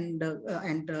load and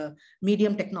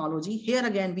medium technology, here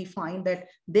again we find that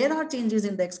there are changes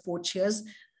in the export shares,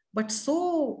 but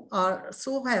so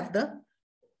have the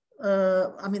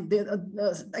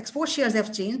the export shares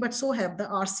have changed, but so have the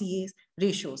RCA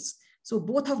ratios. So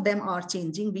both of them are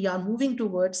changing. We are moving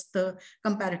towards the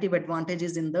comparative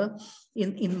advantages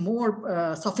in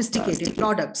more sophisticated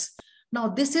products. Now,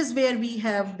 this is where we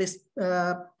have this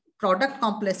product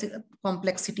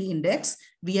complexity index.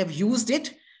 We have used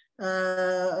it.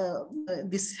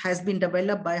 This has been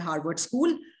developed by Harvard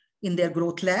School in their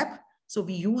growth lab. So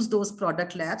we use those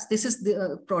product labs. This is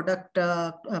the product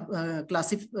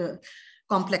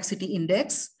complexity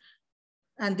index.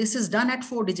 And this is done at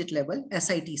 4-digit level,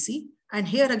 SITC. And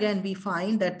here again, we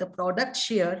find that the product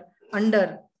share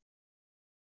under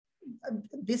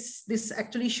this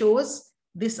actually shows,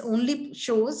 this only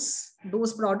shows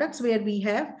those products where we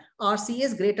have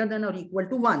RCAs greater than or equal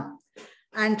to 1.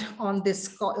 And on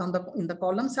this, in the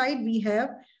column side, we have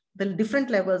the different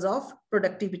levels of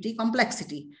productivity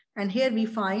complexity. And here we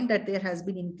find that there has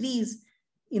been increase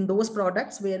in those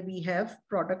products where we have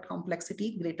product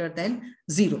complexity greater than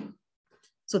 0.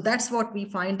 So that's what we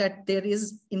find, that there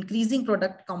is increasing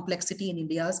product complexity in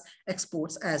India's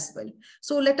exports as well.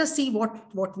 So let us see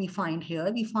what we find here.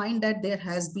 We find that there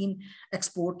has been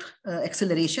export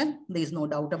acceleration. There is no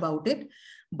doubt about it.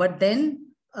 But then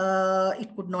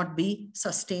it could not be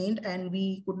sustained, and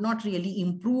we could not really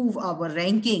improve our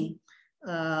ranking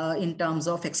in terms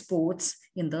of exports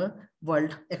in the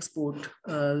world export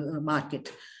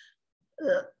market.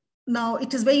 Now,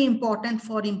 it is very important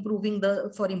for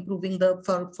catch-up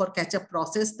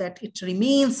process that it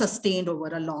remains sustained over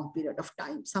a long period of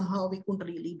time. Somehow we couldn't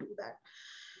really do that.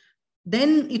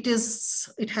 Then it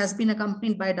has been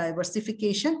accompanied by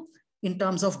diversification in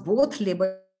terms of both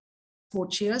labor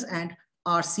export shares and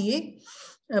RCA,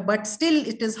 but still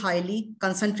it is highly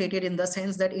concentrated in the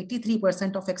sense that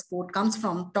 83% of export comes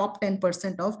from top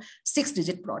 10% of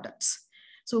 6-digit products.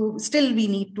 So still we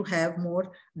need to have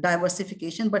more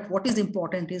diversification, but what is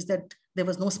important is that there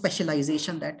was no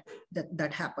specialization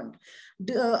that happened.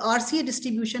 The RCA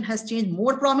distribution has changed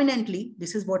more prominently.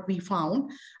 This is what we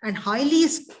found, and highly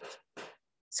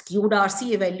skewed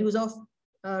RCA values of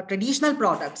traditional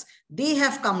products, they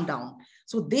have come down.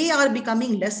 So they are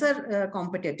becoming lesser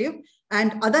competitive,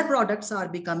 and other products are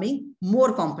becoming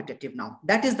more competitive now.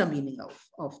 That is the meaning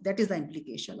that is the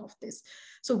implication of this.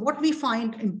 So what we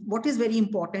find, what is very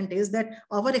important is that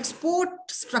our export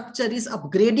structure is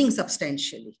upgrading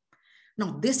substantially.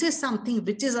 Now, this is something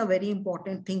which is a very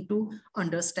important thing to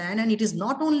understand. And it is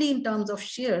not only in terms of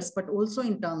shares, but also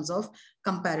in terms of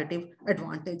comparative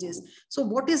advantages. So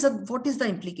what is the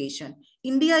implication?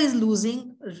 India is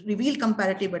losing real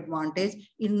comparative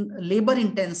advantage in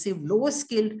labor-intensive,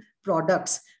 low-skilled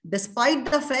products, despite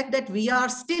the fact that we are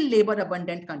still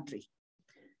labor-abundant country.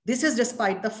 This is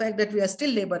despite the fact that we are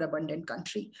still labor-abundant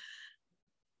country.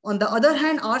 On the other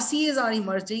hand, RCAs are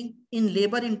emerging in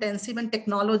labor-intensive and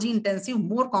technology-intensive,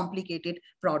 more complicated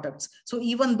products. So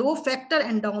even though factor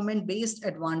endowment-based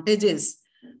advantages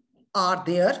are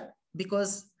there,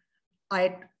 because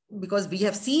we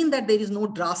have seen that there is no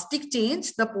drastic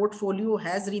change, the portfolio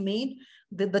has remained.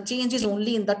 The change is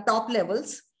only in the top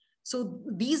levels. So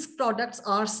these products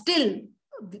are still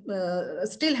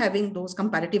having those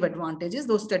comparative advantages,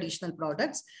 those traditional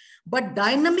products, but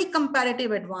dynamic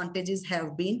comparative advantages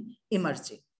have been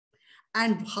emerging.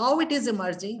 And how it is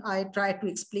emerging, I try to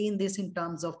explain this in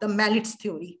terms of the Mallets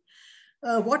theory.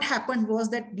 What happened was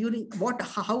that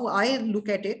how I look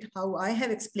at it, how I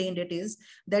have explained it is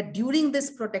that during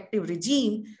this protective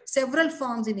regime, several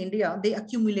firms in India, they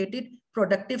accumulated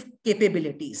productive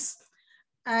capabilities.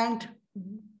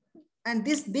 And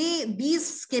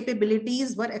these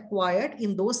capabilities were acquired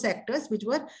in those sectors which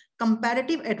were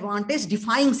comparative advantage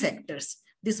defying sectors.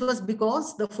 This was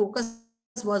because the focus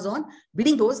was on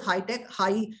building those high-tech,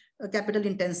 high capital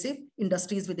intensive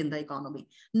industries within the economy.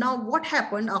 Now, what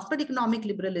happened after economic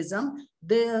liberalism,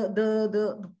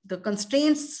 the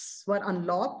constraints were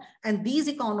unlocked, and these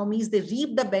economies, they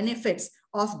reaped the benefits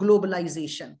of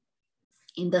globalization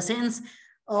in the sense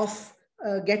of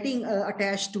getting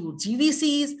attached to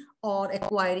GVCs or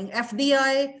acquiring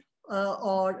FDI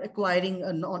or acquiring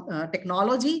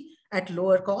technology at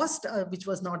lower cost, which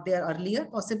was not there earlier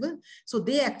possible. So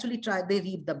they actually they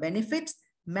reap the benefits,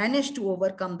 managed to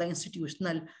overcome the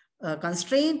institutional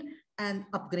constraint and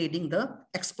upgrading the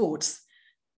exports.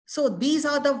 So these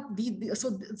are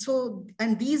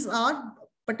and these are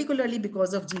particularly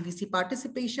because of GVC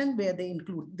participation, where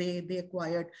they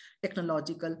acquired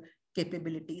technological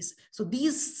capabilities. So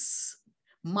these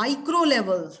micro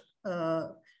level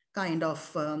kind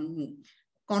of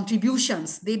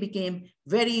contributions, they became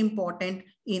very important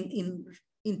in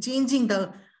changing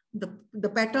the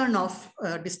pattern of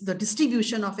the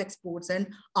distribution of exports and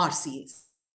RCAs.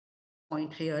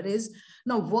 Point here is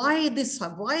now why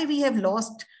we have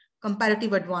lost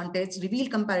comparative advantage,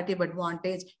 revealed comparative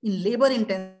advantage in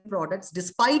labor-intensive products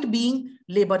despite being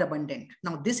labor abundant.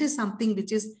 Now this is something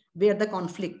which is where the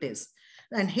conflict is.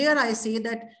 And here I say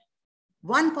that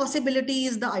one possibility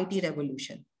is the IT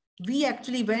revolution. We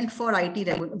actually went for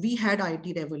we had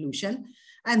IT revolution,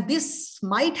 and this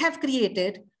might have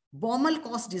created Baumol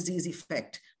cost disease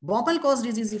effect. Baumol cost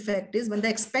disease effect is when the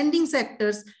expanding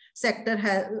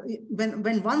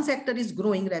when one sector is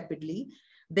growing rapidly,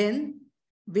 then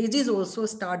wages also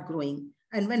start growing.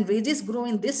 And when wages grow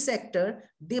in this sector,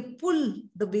 they pull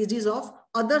the wages of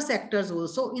other sectors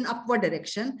also in upward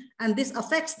direction, and this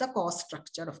affects the cost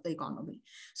structure of the economy.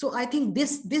 So I think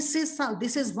this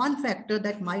is one factor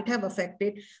that might have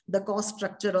affected the cost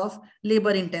structure of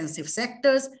labor-intensive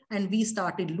sectors, and we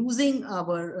started losing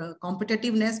our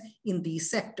competitiveness in these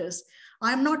sectors.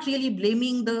 I'm not really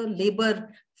blaming the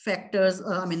labor factors,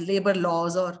 labor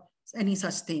laws or any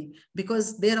such thing,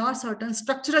 because there are certain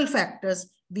structural factors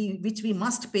which we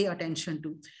must pay attention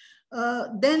to.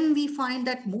 Then we find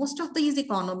that most of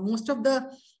the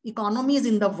economies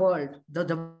in the world, the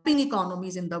developing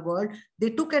economies in the world,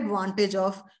 they took advantage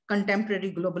of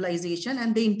contemporary globalization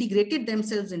and they integrated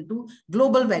themselves into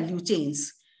global value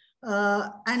chains.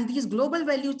 And these global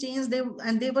value chains, they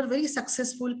were very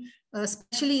successful,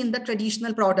 especially in the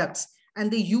traditional products.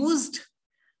 And they used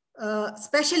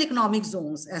special economic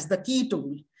zones as the key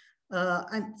tool.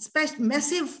 And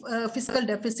massive fiscal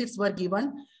deficits were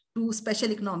given to special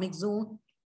economic zone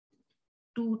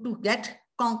to get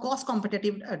cost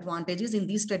competitive advantages in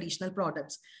these traditional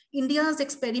products. India's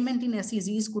experiment in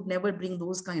SEZs could never bring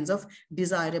those kinds of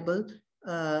desirable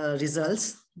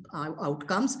results,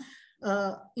 outcomes.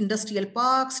 Industrial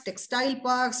parks, textile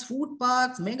parks, food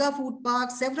parks, mega food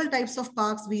parks, several types of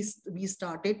parks we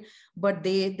started, but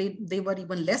they were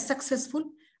even less successful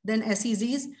than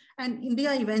SEZs, and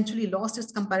India eventually lost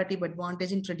its comparative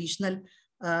advantage in traditional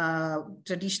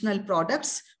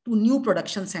products to new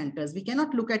production centers. We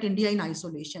cannot look at India in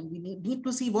isolation. We need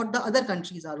to see what the other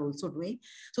countries are also doing.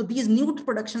 So these new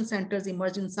production centers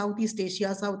emerged in Southeast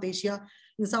Asia, South Asia.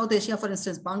 In South Asia, for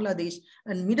instance, Bangladesh,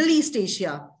 and Middle East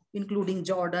Asia, including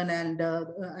Jordan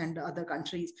and other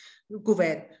countries,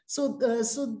 Kuwait. So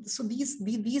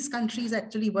these countries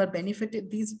actually were benefited.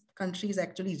 These countries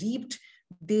actually reaped.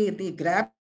 They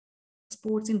grabbed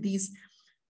exports in these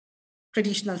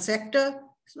traditional sector.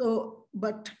 So,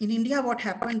 but in India, what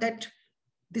happened that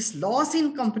this loss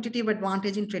in competitive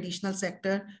advantage in traditional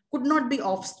sector could not be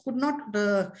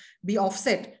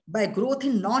offset by growth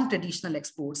in non-traditional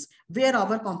exports, where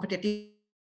our competitive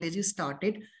advantages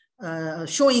started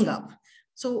showing up.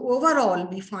 So overall,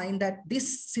 we find that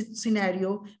this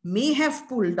scenario may have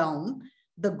pulled down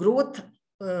the growth,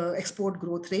 export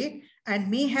growth rate,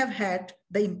 and may have had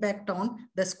the impact on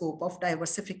the scope of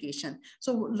diversification.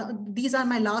 So this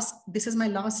is my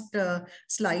last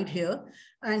slide here.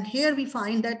 And here we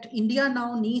find that India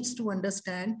now needs to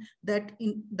understand that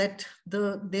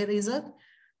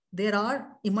there are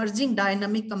emerging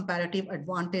dynamic comparative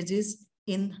advantages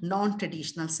in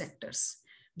non-traditional sectors.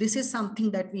 This is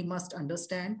something that we must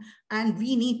understand, and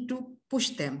we need to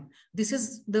push them.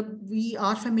 We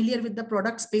are familiar with the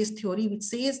product space theory, which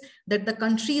says that the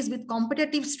countries with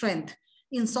competitive strength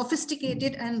in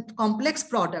sophisticated and complex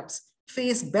products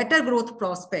face better growth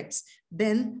prospects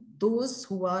than those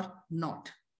who are not.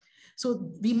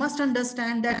 So we must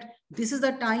understand that this is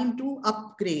the time to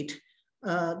upgrade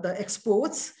the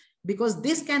exports, because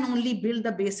this can only build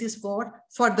the basis for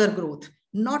further growth,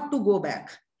 not to go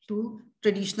back to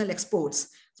traditional exports.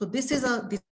 So this is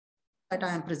that I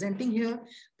am presenting here,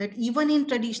 that even in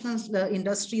traditional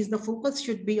industries, the focus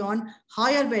should be on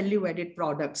higher value added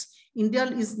products. India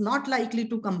is not likely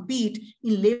to compete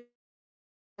in labor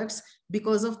products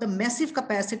because of the massive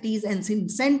capacities and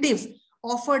incentives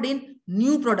offered in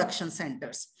new production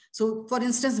centers. So for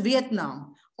instance,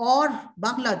 Vietnam or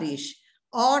Bangladesh,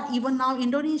 or even now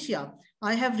Indonesia.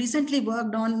 I have recently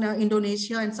worked on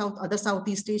Indonesia and other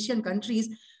Southeast Asian countries.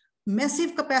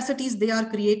 Massive capacities they are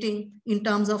creating in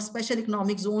terms of special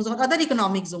economic zones or other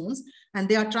economic zones, and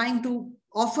they are trying to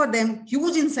offer them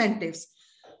huge incentives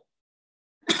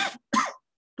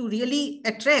to really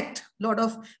attract a lot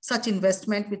of such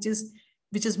investment, which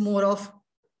is more of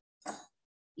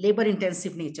labor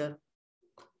intensive nature.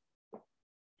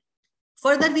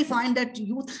 Further, we find that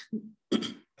youth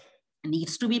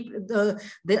needs to be,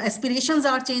 the aspirations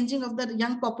are changing of the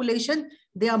young population.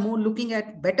 They are more looking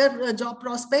at better job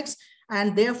prospects,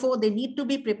 and therefore they need to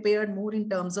be prepared more in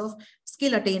terms of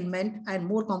skill attainment and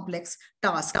more complex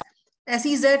tasks.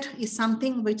 SEZ is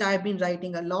something which I've been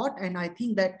writing a lot, and I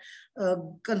think that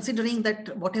considering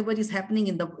whatever is happening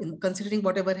in the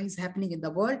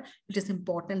world, it is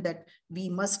important that we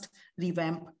must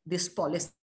revamp this policy.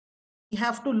 We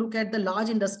have to look at the large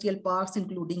industrial parks,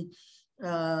 including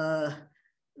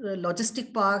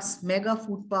logistic parks, mega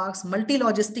food parks,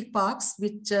 multi-logistic parks,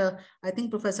 which I think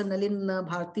Professor Nalin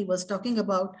Bharti was talking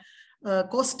about,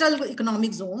 coastal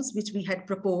economic zones, which we had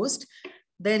proposed,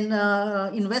 then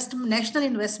national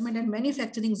investment and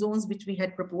manufacturing zones, which we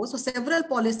had proposed. So several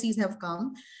policies have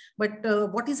come, but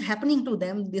what is happening to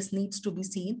them, this needs to be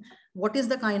seen. What is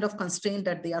the kind of constraint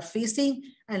that they are facing,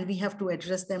 and we have to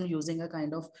address them using a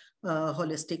kind of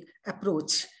holistic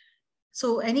approach.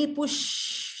 So any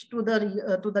push to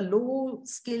the low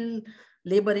skill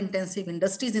labor intensive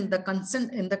industries in the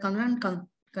current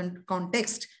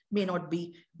context may not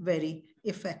be very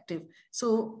effective.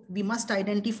 So we must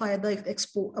identify the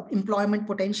employment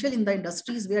potential in the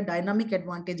industries where dynamic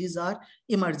advantages are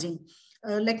emerging.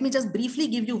 Let me just briefly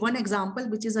give you one example,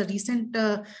 which is a recent,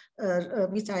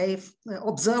 which I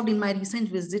observed in my recent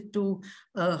visit to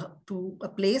a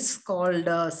place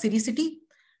called City City.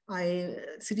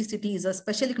 City City is a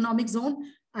special economic zone,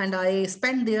 and I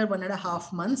spent there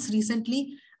 1.5 months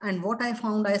recently. And what I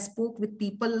found, I spoke with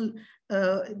people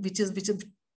which is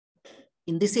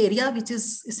in this area, which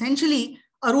is essentially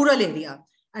a rural area.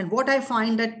 And what I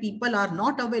find that people are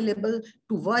not available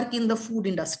to work in the food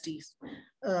industries,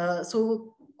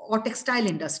 or textile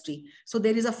industry. So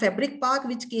there is a fabric park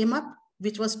which came up,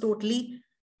 which was totally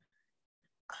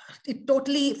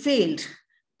failed.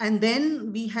 And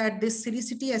then we had this City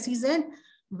City SEZ,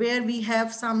 where we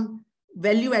have some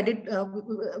value added,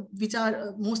 which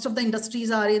are, most of the industries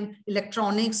are in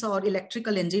electronics or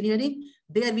electrical engineering.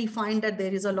 There we find that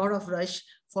there is a lot of rush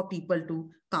for people to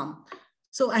come.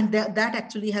 So, and that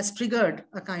actually has triggered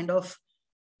a kind of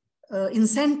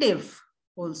incentive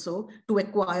also to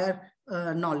acquire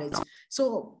knowledge.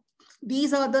 So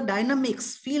these are the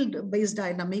dynamics, field-based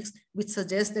dynamics, which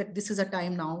suggest that this is a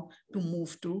time now to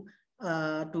move to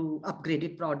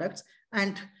upgraded products.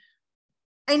 And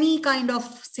any kind of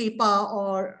SEPA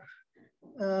or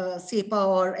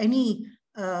any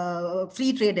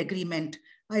free trade agreement,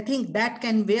 I think that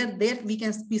we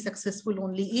can be successful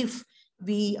only if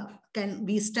we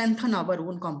strengthen our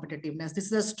own competitiveness. This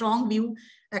is a strong view.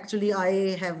 Actually,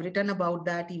 I have written about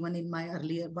that even in my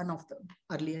one of the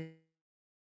earlier.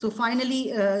 So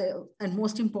finally, and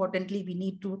most importantly, we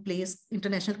need to place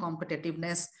international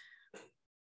competitiveness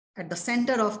at the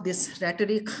center of this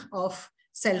rhetoric of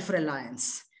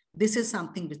self-reliance. This is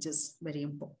something which is very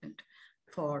important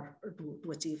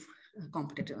to achieve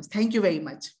competitiveness. Thank you very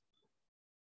much.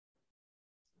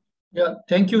 Yeah,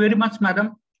 thank you very much,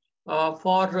 madam,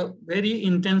 for very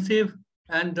intensive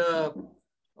and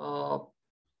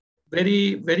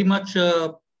very much,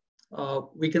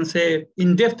 we can say,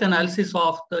 in-depth analysis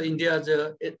of the India's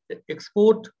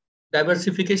export,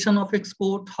 diversification of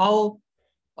export, how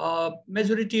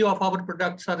majority of our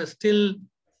products are still,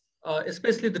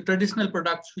 especially the traditional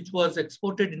products which was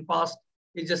exported in past,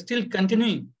 is still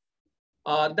continuing.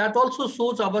 That also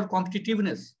shows our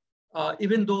competitiveness,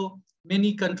 even though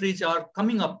many countries are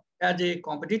coming up as a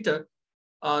competitor.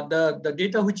 The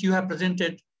data which you have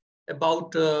presented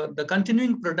about the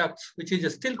continuing products, which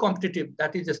is still competitive,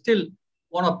 that is still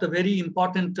one of the very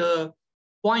important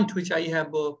point which I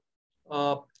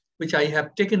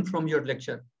have taken from your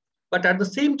lecture. But at the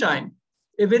same time,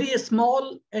 a very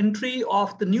small entry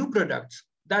of the new products,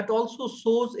 that also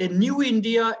shows a new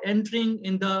India entering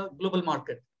in the global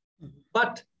market.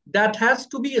 But that has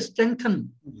to be strengthened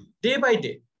day by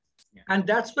day. Yeah. And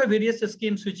that's why various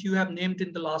schemes which you have named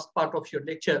in the last part of your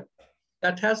lecture,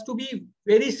 that has to be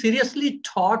very seriously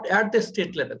taught at the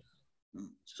state level.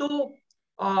 So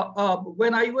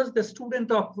when I was the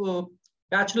student of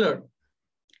bachelor,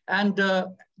 and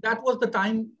that was the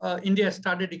time India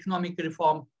started economic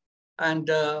reform. And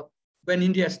when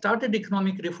India started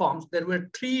economic reforms, there were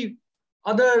three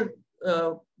other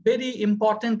very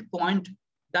important points,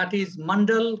 that is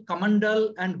Mandal,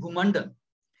 Kamandal, and Bhumandal.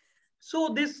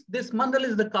 So this Mandal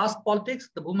is the caste politics,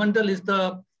 the Bhumandal is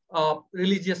the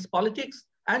religious politics,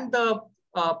 and the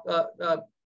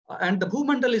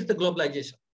Bhumandal is the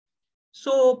globalization.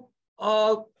 So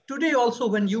today also,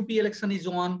 when UP election is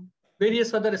on,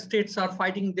 various other states are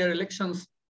fighting their elections.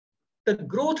 The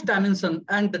growth dimension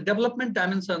and the development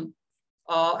dimension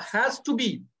has to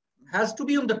be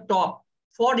on the top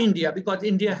for India, because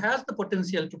India has the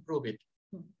potential to prove it.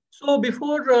 So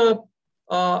before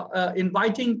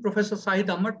inviting Professor Shahid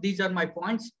Ahmad, these are my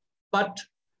points. But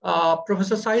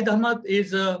Professor Shahid Ahmad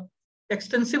is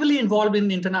extensively involved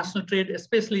in international trade,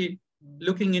 especially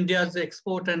looking India's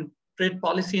export and trade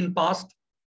policy in past.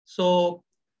 So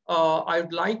I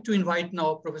would like to invite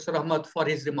now Professor Ahmad for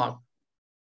his remark.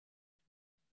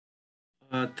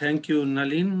 Thank you,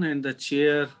 Nalin, and the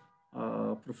chair,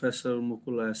 Professor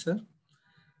Mukul Asser.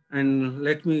 And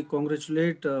let me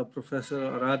congratulate Professor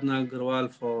Aradhna Aggarwal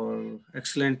for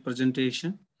excellent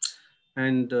presentation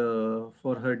and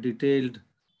for her detailed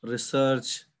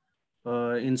research,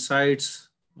 insights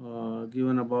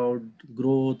given about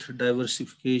growth,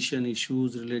 diversification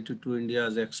issues related to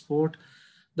India's export.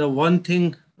 The one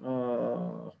thing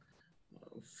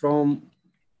from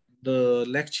the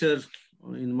lecture,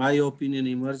 in my opinion,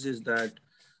 emerges that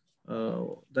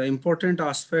the important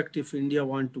aspect, if India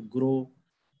want to grow,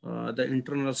 the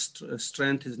internal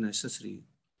strength is necessary.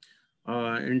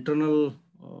 The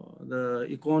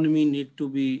economy need to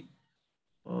be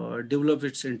develop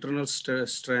its internal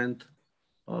strength,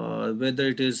 whether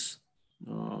it is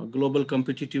global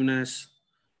competitiveness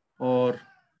or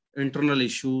internal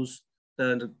issues.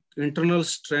 The internal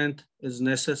strength is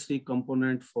necessary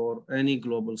component for any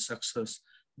global success.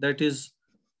 That is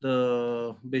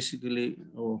the basically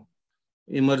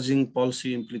emerging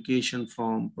policy implication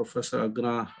from Professor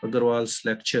Aggarwal's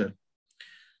lecture.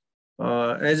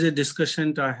 As a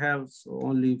discussion, I have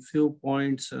only few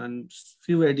points and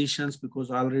few additions, because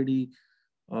already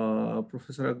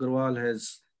Professor Aggarwal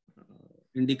has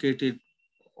indicated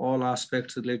all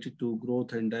aspects related to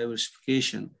growth and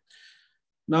diversification.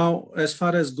 Now, as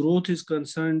far as growth is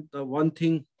concerned, the one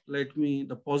thing,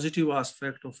 the positive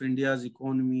aspect of India's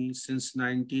economy since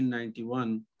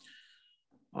 1991,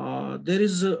 there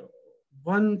is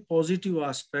one positive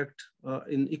aspect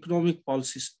in economic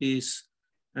policy space,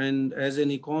 and as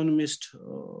an economist,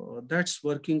 that's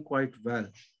working quite well.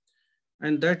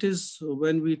 And that is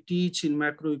when we teach in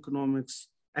macroeconomics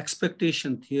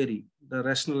expectation theory, the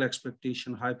rational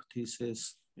expectation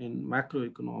hypothesis in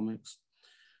macroeconomics.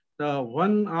 The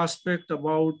one aspect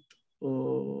about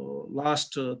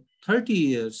last 30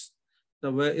 years,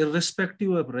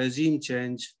 irrespective of regime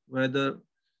change, whether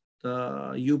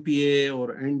the UPA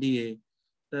or NDA,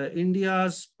 the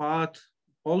India's path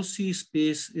policy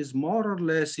space is more or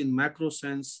less in macro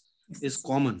sense is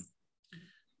common.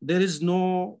 There is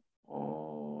no,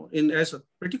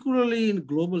 particularly in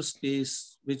global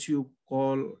space, which you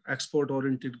call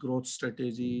export-oriented growth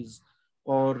strategies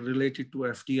or related to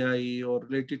FDI or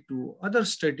related to other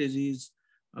strategies,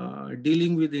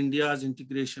 dealing with India's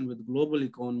integration with global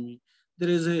economy, there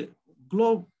is a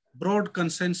broad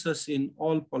consensus in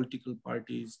all political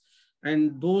parties.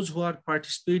 And those who are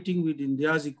participating with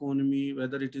India's economy,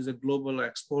 whether it is a global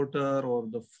exporter or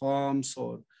the firms,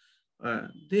 or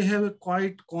they have a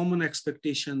quite common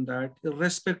expectation that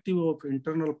irrespective of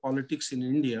internal politics in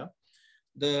India,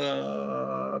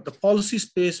 the policy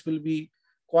space will be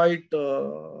quite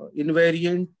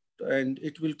invariant and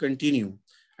it will continue.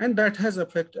 And that has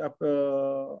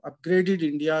upgraded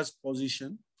India's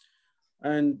position.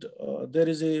 And there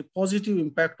is a positive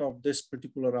impact of this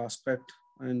particular aspect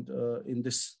and in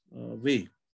this way.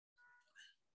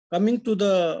 Coming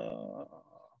to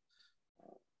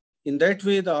in that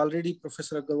way, already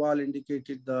Professor Aggarwal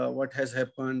indicated what has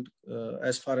happened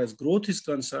as far as growth is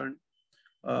concerned,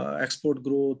 export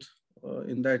growth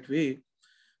in that way.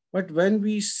 But when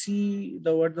we see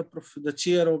what the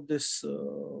chair of this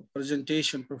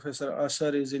presentation, Professor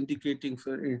Asar, is indicating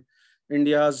for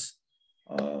India's,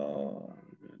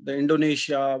 the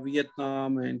Indonesia,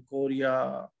 Vietnam, and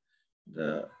Korea,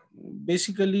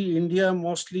 basically India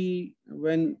mostly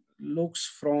when looks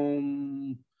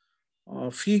from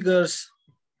figures,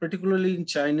 particularly in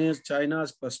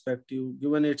China's perspective,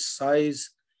 given its size,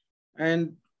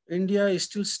 and India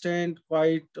still stand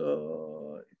quite,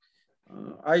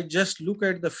 I just look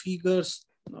at the figures,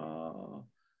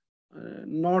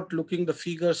 not looking the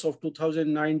figures of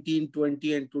 2019,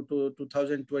 20, and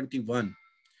 2021.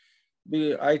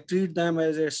 I treat them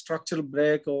as a structural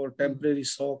break or temporary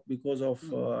shock because of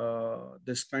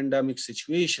this pandemic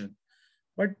situation.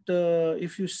 But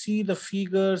if you see the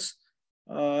figures,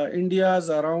 India's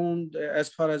around, as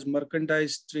far as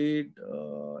merchandise trade,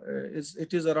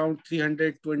 it is around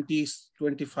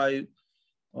 325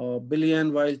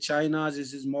 billion, while China's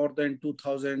is more than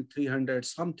 2,300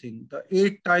 something. The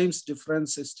 8 times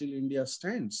difference still India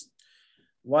stands.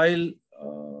 While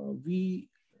we,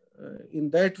 in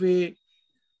that way,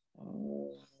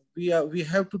 we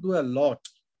have to do a lot,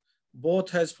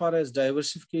 both as far as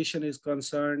diversification is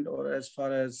concerned or as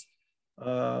far as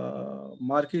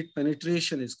market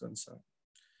penetration is concerned.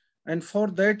 And for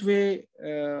that way,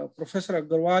 Professor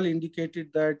Aggarwal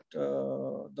indicated that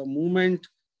the moment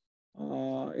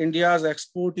India's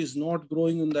export is not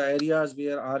growing in the areas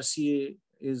where RCA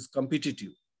is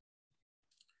competitive.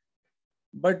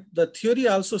 But the theory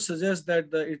also suggests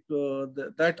that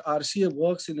that RCA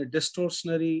works in a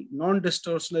distortionary,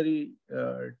 non-distortionary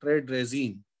trade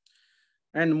regime.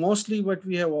 And mostly what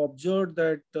we have observed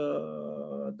that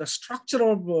the structure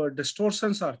of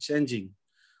distortions are changing.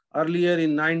 Earlier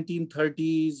in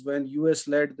 1930s, when US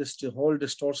led this whole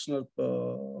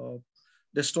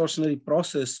distortionary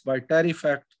process by Tariff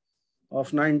Act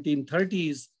of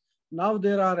 1930s, now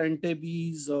there are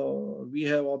NTBs. We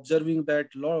have observing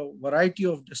that variety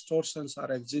of distortions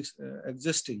are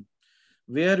existing.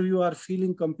 Where you are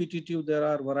feeling competitive, there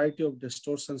are variety of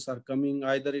distortions are coming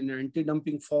either in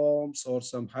anti-dumping forms or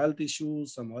some health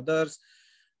issues, some others.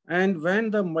 And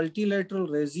when the multilateral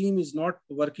regime is not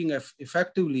working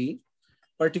effectively,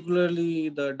 particularly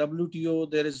the WTO,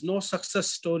 there is no success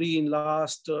story in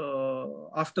last,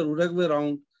 after Uruguay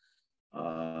round,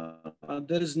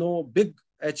 there is no big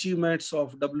achievements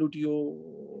of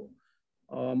WTO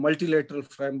multilateral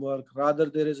framework. Rather,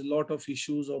 there is a lot of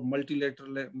issues of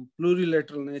multilateral,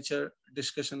 plurilateral nature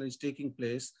discussion is taking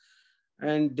place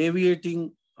and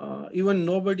deviating. Even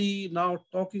nobody now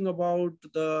talking about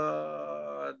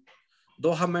the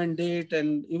Doha mandate,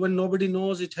 and even nobody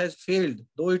knows it has failed,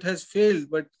 though it has failed,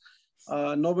 but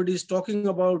nobody is talking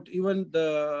about, even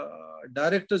the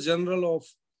Director General of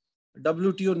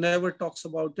WTO never talks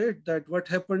about it, that what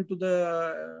happened to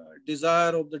the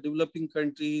desire of the developing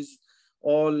countries,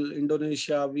 all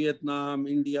Indonesia, Vietnam,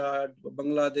 India,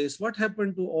 Bangladesh, what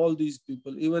happened to all these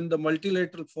people? Even the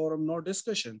multilateral forum, no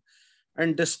discussion.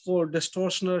 And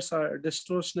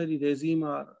distortionary regime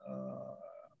are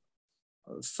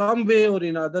some way or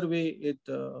in other way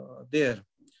there.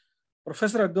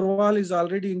 Professor Aggarwal has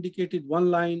already indicated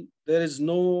one line. There is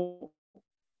no,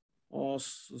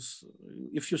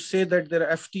 if you say that there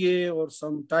are FTA or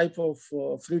some type of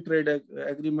free trade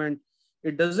agreement,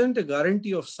 it doesn't a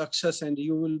guarantee of success, and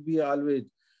you will be always,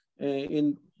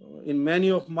 in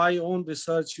many of my own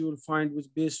research, you will find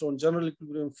which based on general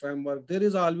equilibrium framework, there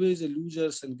is always a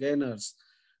losers and gainers.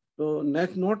 So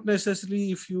not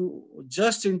necessarily if you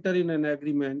just enter in an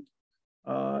agreement,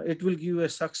 it will give you a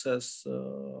success.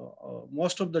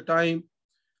 Most of the time,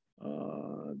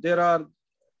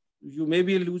 you may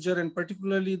be a loser, and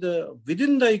particularly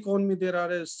within the economy, there are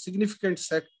a significant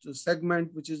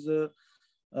segment which is the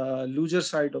loser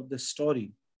side of the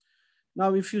story.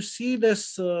 Now, if you see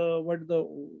this,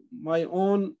 my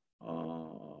own,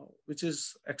 which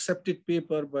is accepted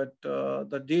paper, but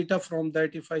the data from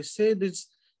that, if I say this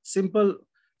simple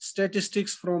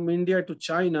statistics from India to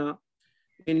China,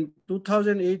 in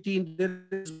 2018, there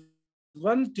is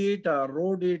one data,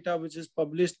 raw data, which is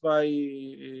published by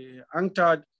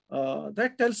UNCTAD,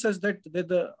 that tells us that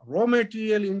the raw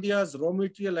material, India's raw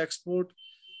material export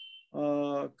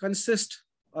consists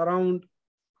around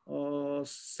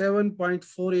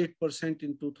 7.48%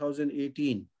 in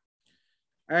 2018.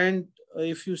 And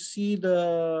if you see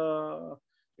the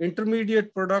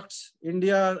intermediate products,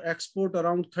 India export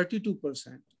around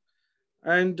 32%.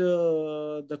 And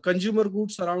the consumer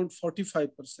goods around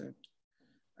 45%.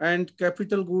 And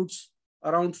capital goods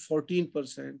around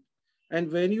 14%.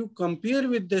 And when you compare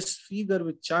with this figure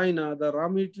with China, the raw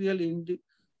material in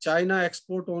China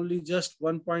export only just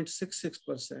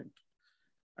 1.66%.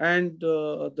 And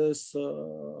this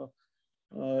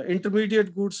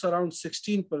intermediate goods around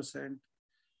 16%.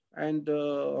 And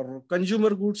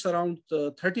consumer goods around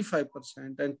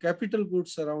 35%. And capital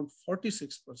goods around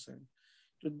 46%.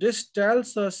 So this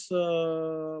tells us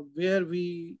where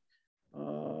we,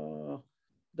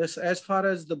 this as far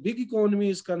as the big economy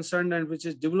is concerned, and which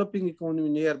is developing economy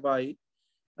nearby,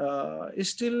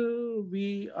 still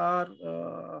we are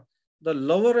the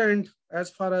lower end as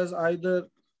far as either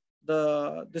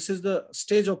this is the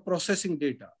stage of processing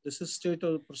data. This is state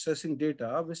of processing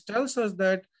data, which tells us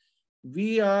that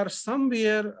we are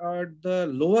somewhere at the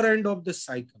lower end of the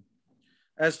cycle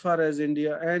as far as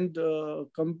India. And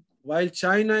while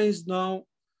China is now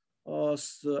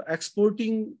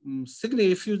exporting,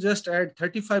 if you just add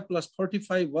 35 plus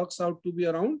 45 works out to be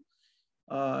around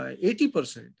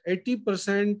 80%.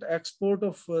 80% export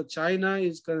of China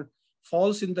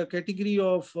falls in the category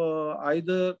of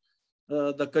either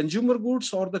the consumer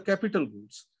goods or the capital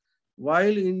goods,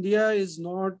 while India is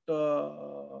not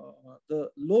the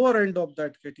lower end of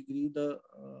that category,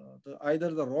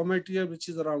 either the raw material, which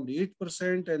is around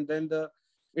 8%, and then the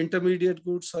intermediate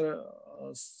goods are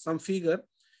some figure.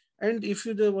 And if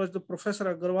there was the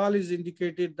Professor Aggarwal is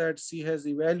indicated that she has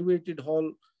evaluated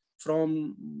whole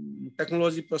from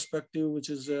technology perspective, which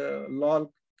is a law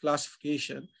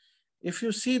classification. If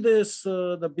you see this,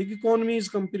 the big economies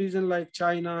comparison like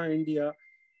China, India,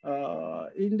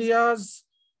 India's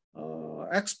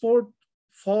export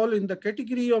fall in the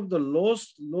category of the low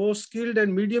skilled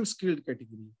and medium skilled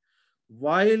category,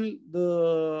 while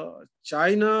the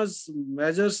China's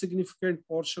major significant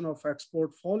portion of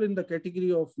export fall in the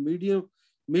category of medium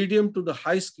to the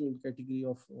high skilled category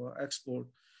of export.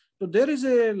 So there is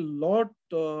a lot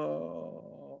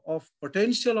of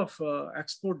potential of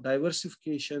export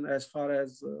diversification as far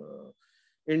as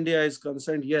India is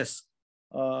concerned. Yes,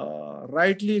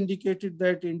 rightly indicated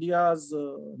that India's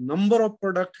number of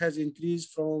product has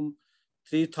increased from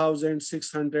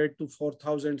 3,600 to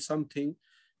 4,000 something.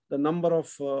 The number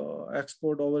of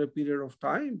export over a period of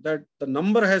time, that the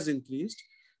number has increased,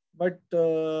 but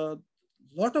a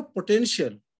lot of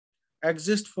potential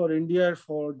exists for India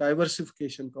for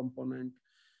diversification component.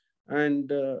 And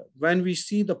when we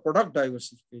see the product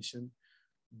diversification,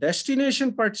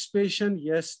 destination participation,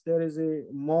 yes, there is a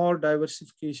more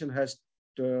diversification has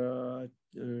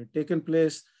taken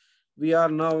place. We are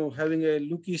now having a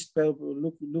look east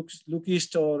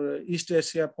or East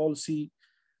Asia policy.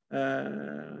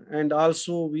 And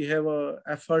also we have an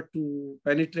effort to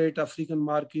penetrate African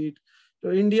market.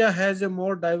 So India has a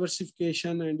more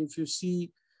diversification, and if you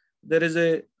see, there is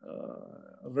a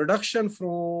reduction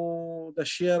from the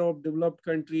share of developed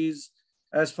countries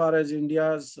as far as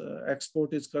India's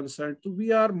export is concerned. So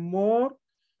we are more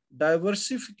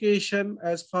diversification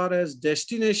as far as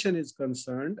destination is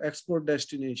concerned, export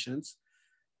destinations.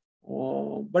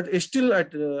 But still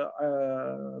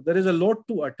there is a lot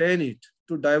to attain it,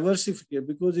 to diversify,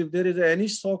 because if there is any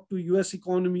shock to US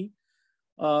economy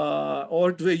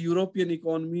or to European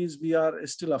economies, we are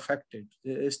still affected.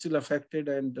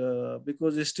 And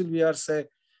because still we are, say,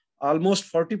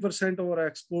 almost 40% of our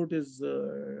export is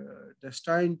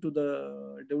destined to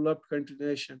the developed country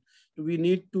nation. So we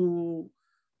need to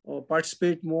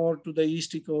participate more to the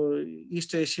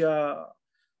East Asia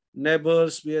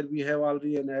neighbors, where we have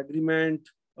already an agreement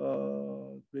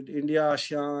with India,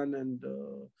 ASEAN,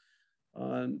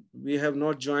 and we have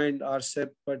not joined RCEP,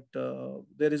 but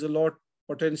there is a lot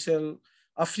potential.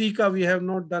 Africa, we have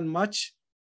not done much.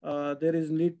 There is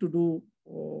need to do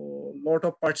a lot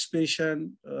of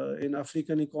participation in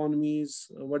African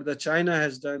economies. What the China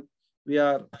has done, we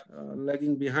are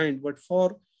lagging behind. But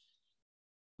for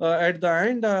at the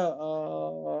end,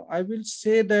 I will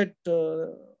say that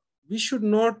we should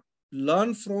not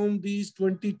learn from these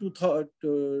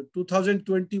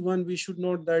 2021, we should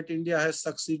note that India has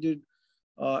succeeded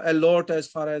a lot as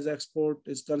far as export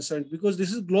is concerned, because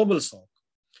this is global shock.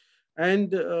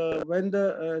 And when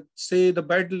the say the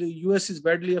US is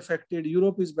badly affected,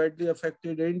 Europe is badly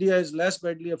affected, India is less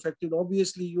badly affected,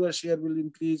 obviously US share will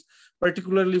increase,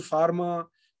 particularly pharma.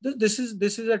 This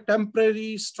is a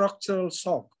temporary structural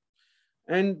shock.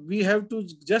 And we have to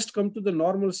just come to the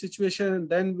normal situation, and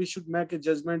then we should make a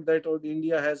judgment that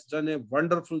India has done a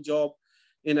wonderful job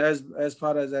in as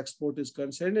far as export is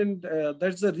concerned. And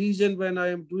that's the reason when I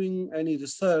am doing any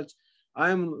research,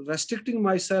 I am restricting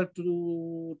myself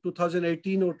to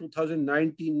 2018 or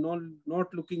 2019,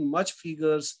 not looking much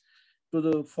figures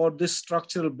for this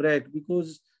structural break,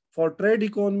 because for trade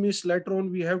economists later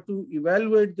on, we have to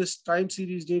evaluate this time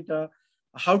series data,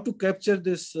 how to capture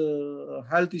this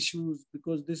health issues,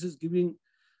 because this is giving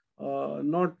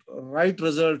not right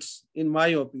results in my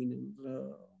opinion.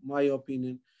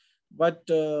 But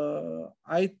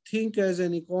I think as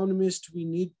an economist, we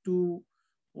need to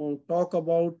talk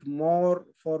about more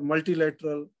for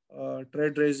multilateral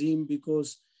trade regime,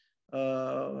 because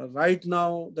right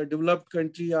now the developed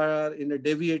countries are in a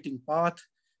deviating path,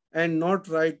 and not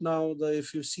right now.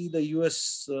 If you see the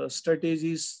US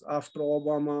strategies after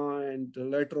Obama and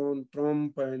later on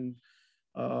Trump and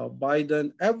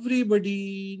Biden,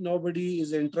 nobody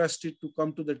is interested to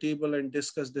come to the table and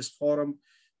discuss this forum,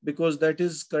 because that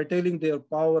is curtailing their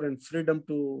power and freedom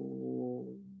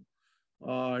to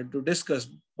discuss.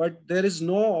 But there is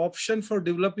no option for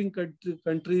developing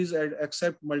countries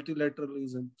except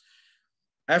multilateralism.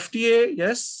 FTA,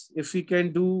 yes, if we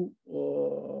can do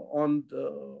on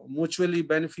the mutually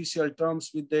beneficial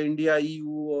terms with the India EU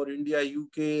or India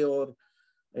UK or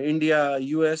India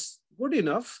US, good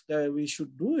enough. We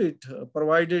should do it,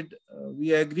 provided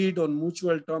we agreed on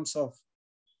mutual terms of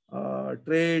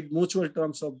trade, mutual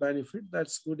terms of benefit.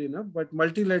 That's good enough. But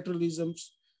multilateralisms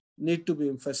need to be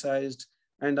emphasized.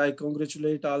 And I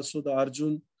congratulate also the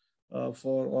Arjun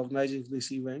for organizing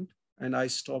this event. And I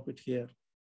stop it here.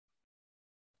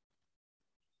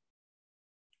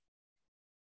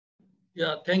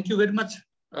 Yeah, thank you very much,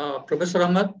 Professor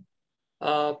Ahmed.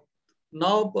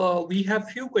 Now we have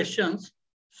few questions.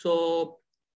 So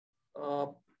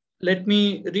let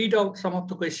me read out some of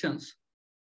the questions.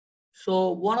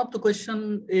 So one of the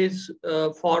question is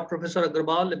for Professor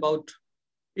Aggarwal about,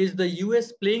 is the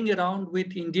US playing around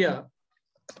with India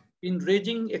in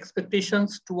raising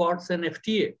expectations towards an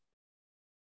FTA?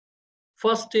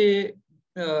 First a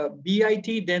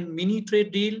BIT, then mini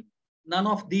trade deal. None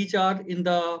of these are in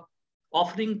the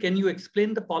offering. Can you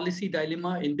explain the policy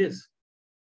dilemma in this?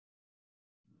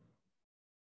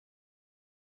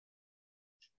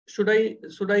 Should I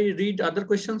read other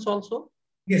questions also?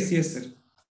 Yes, sir.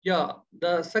 Yeah,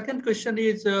 the second question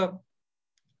is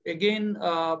again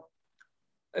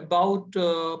about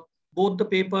both the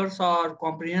papers are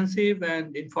comprehensive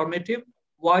and informative.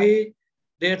 Why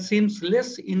there seems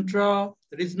less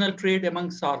intra-regional trade among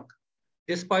SAARC,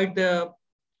 despite the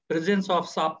presence of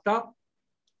SAPTA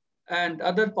and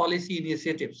other policy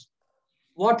initiatives?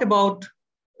 What about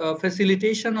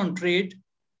facilitation on trade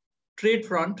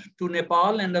front to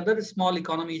Nepal and other small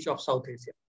economies of South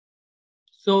Asia?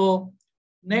 So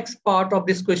next part of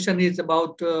this question is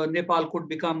about Nepal could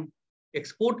become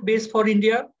export base for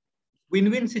India.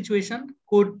 Win-win situation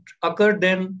could occur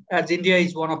then, as India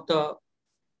is one of the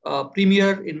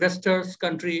premier investors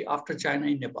country after China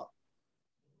in Nepal.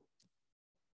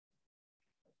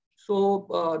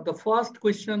 So the first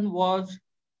question was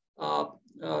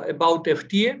about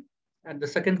FTA, and the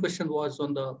second question was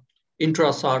on the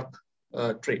intra-SAARC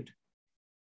trade.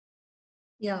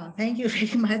 Yeah, thank you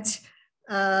very much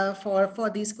for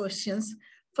these questions.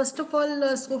 First of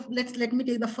all, so let me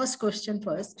take the first question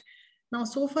first. Now,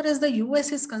 so far as the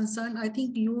US is concerned, I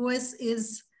think US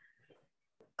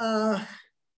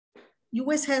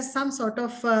has some sort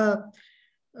of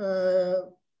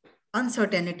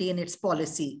uncertainty in its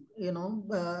policy. You know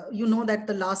that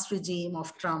the last regime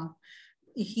of Trump,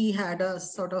 he had a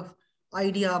sort of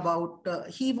idea about,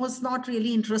 he was not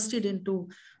really interested into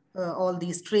all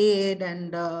these trade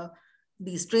and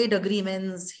these trade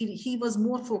agreements. He was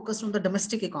more focused on the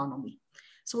domestic economy.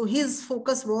 So his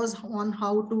focus was on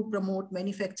how to promote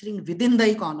manufacturing within the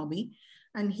economy.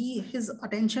 And his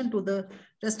attention to the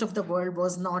rest of the world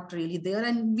was not really there.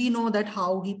 And we know that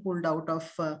how he pulled out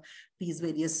of these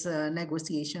various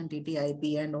negotiations,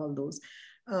 TTIP and all those.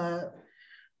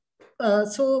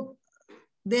 So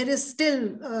there is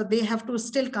still, they have to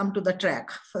still come to the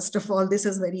track. First of all, this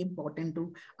is very important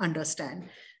to understand.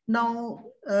 Now,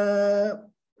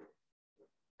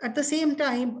 at the same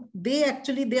time, their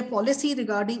policy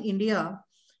regarding India,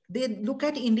 they look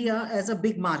at India as a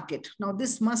big market. Now,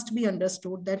 this must be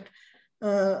understood that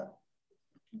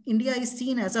India is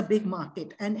seen as a big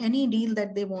market, and any deal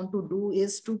that they want to do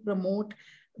is to promote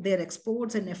their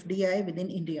exports and FDI within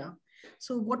India.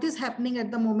 So what is happening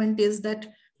at the moment is that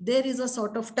there is a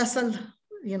sort of tussle,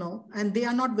 and they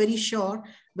are not very sure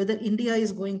whether India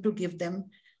is going to give them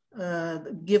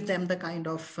the kind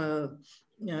of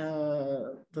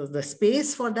the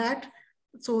space for that.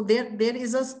 So there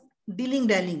is a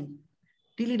dilly-dallying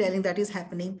that is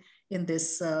happening in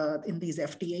these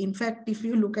FTA. In fact, if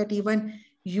you look at even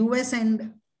US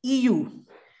and EU,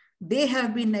 they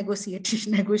have been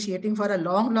negotiating for a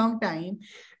long time,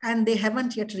 and they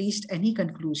haven't yet reached any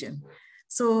conclusion.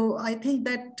 So I think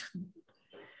that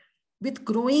with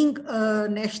growing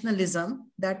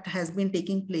nationalism that has been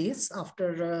taking place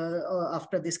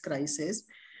after this crisis,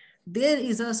 there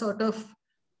is a sort of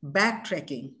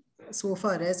backtracking so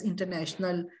far as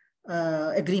international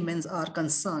agreements are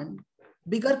concerned.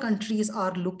 Bigger countries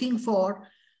are looking for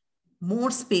more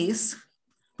space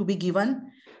to be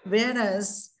given,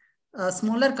 whereas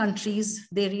smaller countries,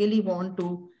 they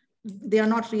are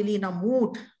not really in a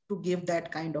mood to give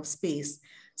that kind of space.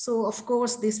 So of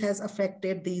course, this has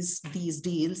affected these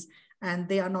deals, and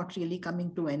they are not really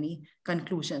coming to any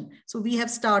conclusion. So we have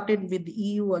started with the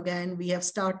EU again. We have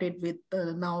started with,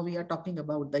 now we are talking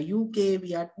about the UK.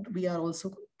 We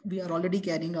are already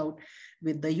carrying out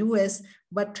with the US,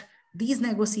 but these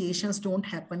negotiations don't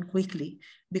happen quickly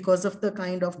because of the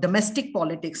kind of domestic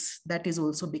politics that is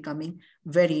also becoming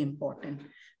very important.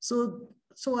 So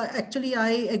actually,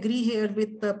 I agree here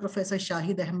with Professor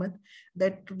Shahid Ahmed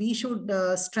that we should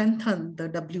strengthen the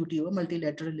WTO,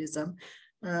 multilateralism.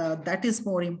 That is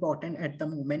more important at the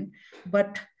moment.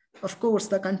 But of course,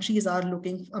 the countries are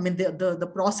looking,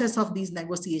 the process of these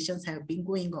negotiations have been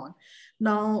going on.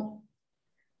 Now,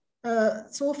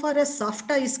 so far as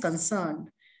SAFTA is concerned,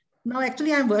 now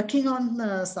actually I'm working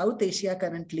on South Asia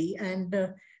currently,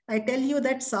 and I tell you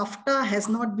that SAFTA has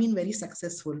not been very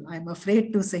successful. I'm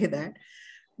afraid to say that.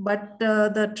 But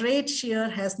the trade share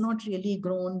has not really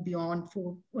grown beyond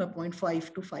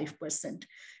 4.5 to 5%.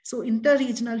 So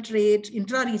intra-regional trade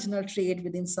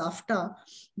within SAFTA,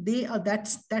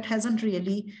 that hasn't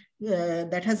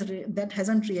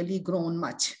really grown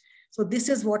much. So this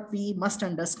is what we must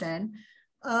understand.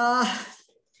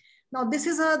 Now this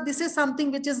is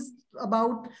something which is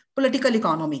about political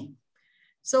economy.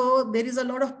 So there is a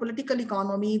lot of political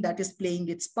economy that is playing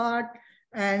its part,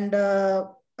 and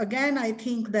again, I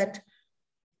think that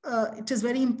it is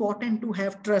very important to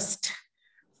have trust,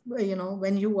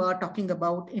 when you are talking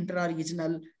about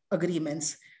intra-regional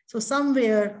agreements. So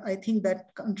somewhere, I think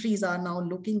that countries are now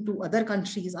looking to other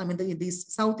countries.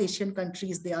 These South Asian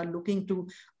countries, they are looking to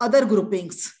other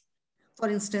groupings. For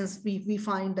instance, we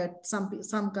find that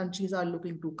some countries are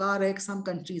looking to CAREC, some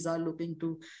countries are looking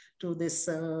to this,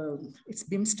 it's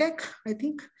BIMSTEC, I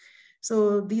think.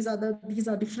 So these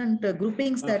are different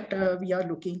groupings that we are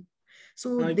looking.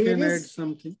 So I can add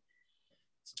something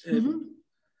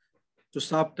to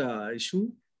SAFTA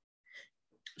issue.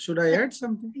 Should I add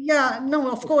something? Yeah, no,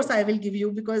 of course I will give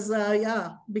you, because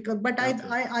but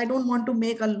I don't want to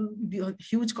make a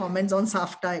huge comments on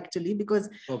SAFTA actually, because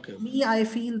me, I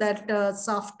feel that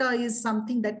SAFTA is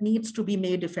something that needs to be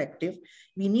made effective.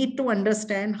 We need to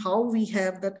understand how we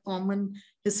have that common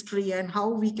history and how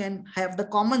we can have the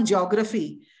common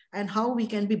geography and how we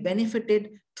can be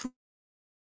benefited through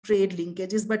trade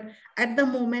linkages. But at the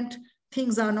moment,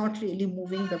 things are not really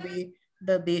moving the way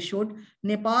that they should.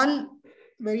 Nepal,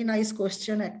 very nice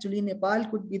question. Actually, Nepal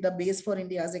could be the base for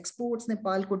India's exports.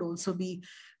 Nepal could also be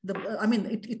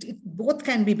it both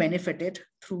can be benefited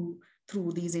through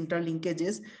these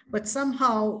interlinkages. But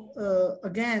somehow,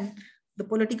 again, the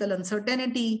political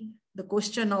uncertainty, the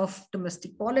question of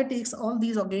domestic politics, all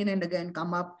these again and again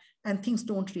come up, and things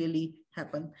don't really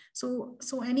happen. So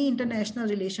any international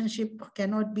relationship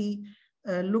cannot be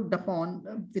looked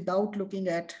upon without looking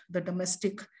at the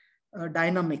domestic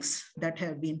dynamics that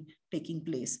have been taking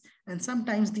place. And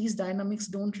sometimes these dynamics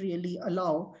don't really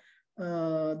allow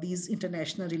these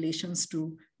international relations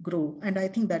to grow. And I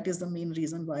think that is the main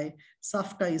reason why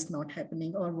SAFTA is not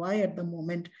happening, or why at the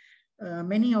moment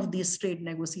many of these trade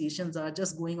negotiations are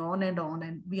just going on,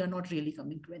 and we are not really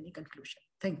coming to any conclusion.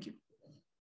 Thank you.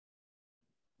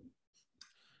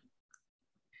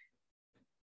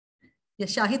 Yeah,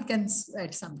 Shahid can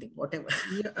add something, whatever.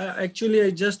 Yeah, actually,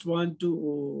 I just want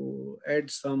to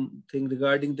add something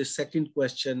regarding the second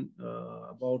question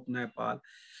about Nepal.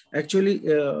 Actually,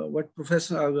 what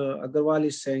Professor Aggarwal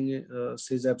is saying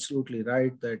is absolutely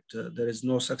right, that there is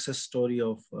no success story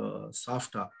of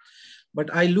SAFTA.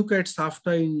 But I look at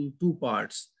SAFTA in two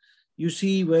parts. You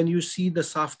see, when you see the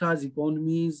SAFTA's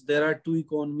economies, there are two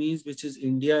economies, which is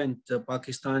India and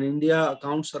Pakistan. India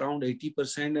accounts around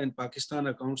 80% and Pakistan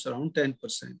accounts around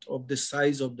 10% of the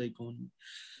size of the economy.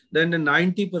 Then the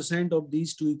 90% of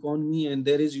these two economy, and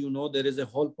there is, there is a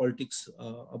whole politics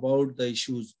about the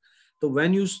issues. So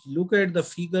when you look at the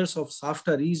figures of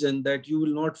SAFTA region, that you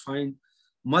will not find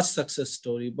much success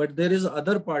story, but there is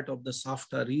other part of the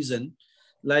SAFTA region,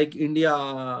 like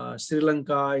India, Sri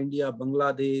Lanka, India,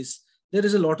 Bangladesh. There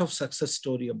is a lot of success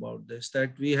story about this,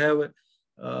 that we have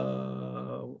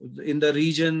in the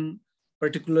region,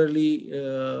 particularly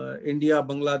India,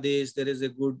 Bangladesh, there is a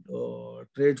good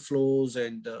trade flows,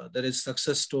 and there is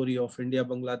success story of India,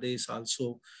 Bangladesh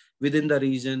also within the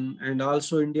region, and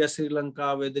also India, Sri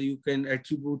Lanka, whether you can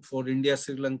attribute for India,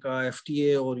 Sri Lanka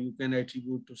FTA, or you can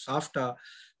attribute to SAFTA,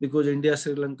 because India,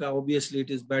 Sri Lanka, obviously it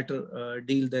is better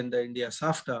deal than the India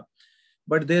SAFTA.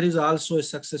 But there is also a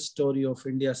success story of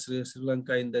India, Sri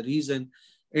Lanka in the region.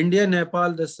 India,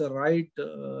 Nepal, that's right,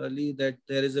 that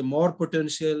there is a more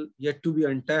potential yet to be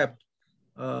untapped.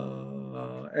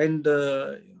 And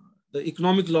the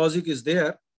economic logic is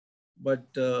there, but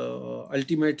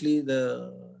ultimately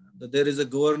there is a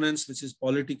governance which is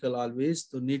political always,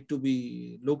 so need to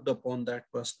be looked upon that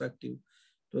perspective.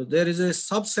 So there is a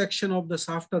subsection of the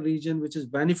SAFTA region which is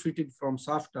benefited from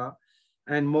SAFTA,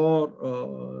 and more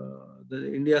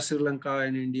the India, Sri Lanka,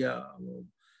 and India,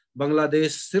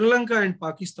 Bangladesh, Sri Lanka, and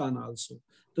Pakistan also.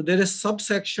 So there is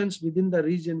subsections within the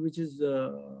region which is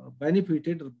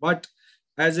benefited, but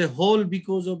as a whole,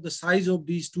 because of the size of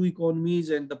these two economies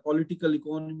and the political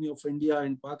economy of India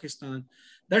and Pakistan,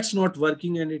 that's not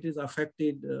working, and it is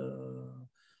affected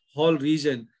whole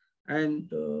region. And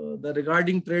the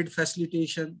regarding trade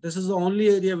facilitation, this is the only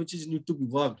area which is need to be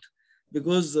worked,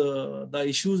 because the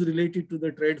issues related to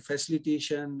the trade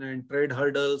facilitation and trade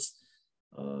hurdles,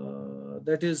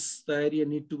 that is the area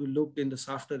need to be looked in the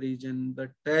SAFTA region.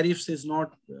 The tariffs is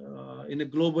not in a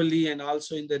globally and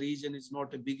also in the region is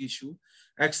not a big issue,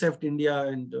 except India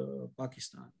and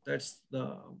Pakistan. That's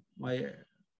my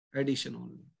addition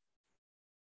only.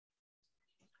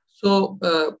 So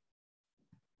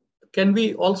can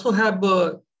we also have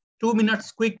 2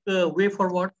 minutes quick way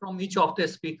forward from each of the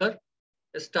speaker,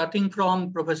 starting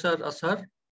from Professor Asar?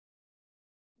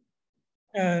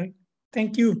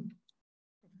 Thank you,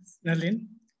 Nalin.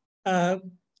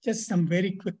 Just some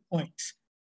very quick points.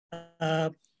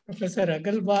 Professor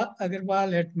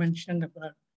Aggarwal had mentioned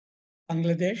about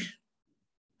Bangladesh.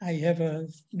 I have a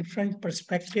different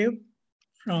perspective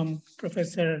from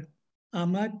Professor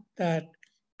Ahmad that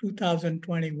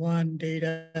 2021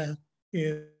 data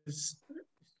is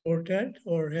distorted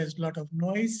or has a lot of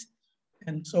noise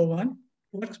and so on.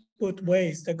 Works both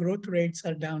ways. The growth rates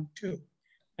are down too.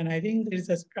 And I think there is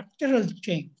a structural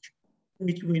change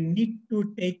which we need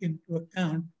to take into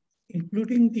account,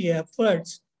 including the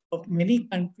efforts of many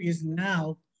countries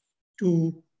now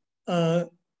to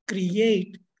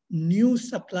create new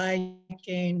supply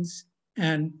chains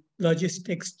and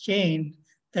logistics chain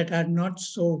that are not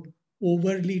so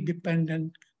overly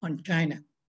dependent on China.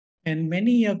 And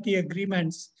many of the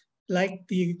agreements, like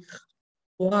the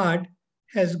Quad,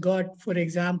 has got, for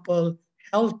example,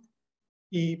 health,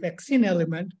 the vaccine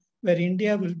element, where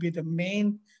India will be the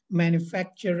main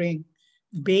manufacturing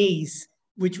base,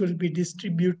 which will be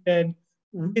distributed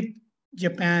with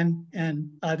Japan and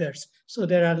others. So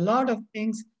there are a lot of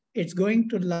things. It's going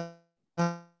to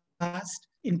last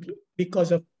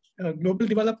because of global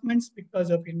developments, because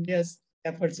of India's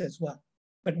efforts as well.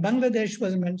 But Bangladesh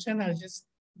was mentioned. I'll just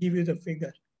give you the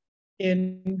figure.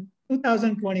 In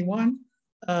 2021,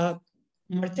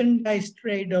 merchandise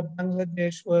trade of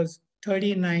Bangladesh was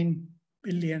 $39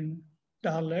 billion.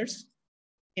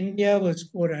 India was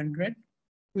 400.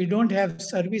 We don't have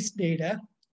service data,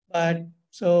 but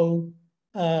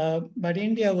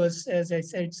India was, as I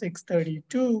said,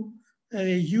 632,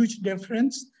 a huge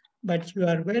difference. But you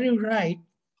are very right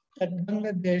that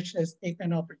Bangladesh has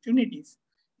taken opportunities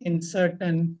in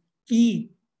certain key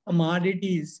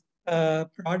commodities,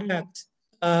 products,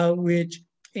 which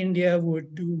India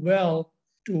would do well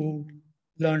to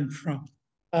learn from.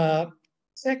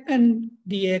 Second,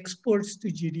 the exports to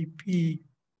GDP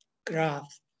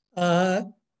graph.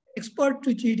 Export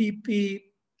to GDP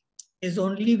is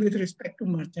only with respect to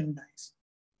merchandise.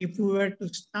 If we were to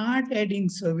start adding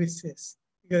services,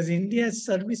 because India's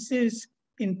services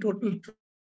in total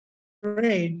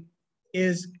trade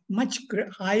is much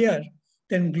higher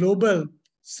than global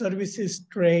services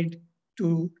trade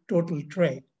to total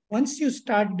trade. Once you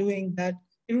start doing that,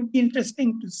 it would be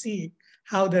interesting to see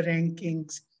how the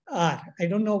rankings are. I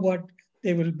don't know what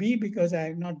they will be because I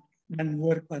have not done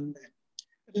work on that.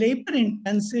 Labor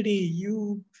intensity,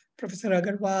 you, Professor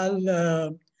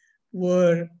Aggarwal,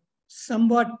 were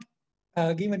somewhat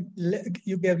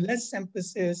you gave less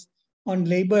emphasis on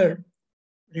labor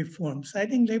reforms. I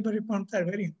think labor reforms are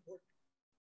very important.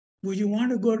 Would you want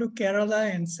to go to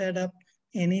Kerala and set up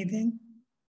anything,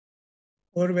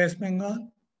 or West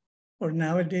Bengal, or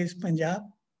nowadays Punjab?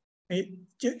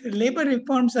 Labor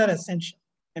reforms are essential,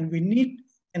 and we need,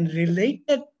 and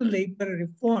related to labor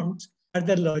reforms are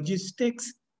the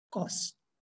logistics costs.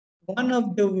 One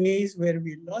of the ways where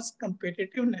we lost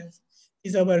competitiveness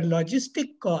is our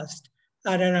logistic costs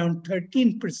are around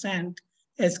 13%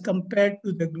 as compared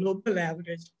to the global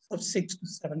average of 6 to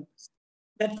 7%.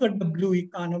 That's what the blue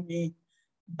economy,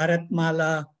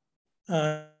 Bharatmala,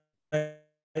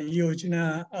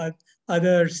 Yojana,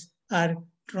 others are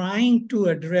trying to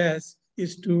address,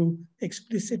 is to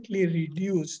explicitly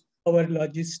reduce our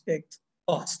logistics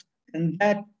cost. And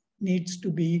that needs to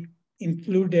be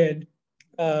included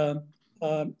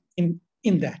in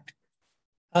that.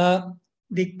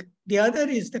 The other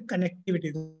is the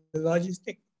connectivity, the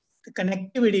logistic, the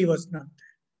connectivity was not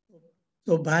there.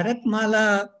 So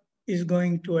Bharatmala is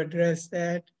going to address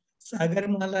that.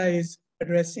 Sagarmala is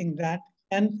addressing that.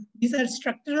 And these are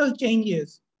structural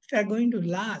changes which are going to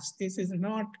last. This is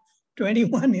not,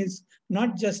 21 is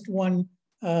not just one,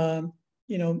 1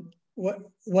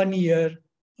 year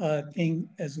thing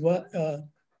as well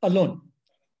alone.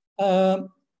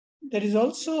 There is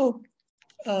also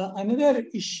another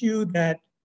issue that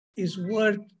is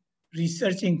worth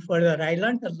researching further. I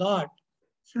learned a lot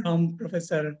from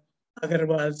Professor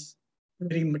Aggarwal's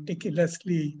very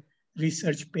meticulously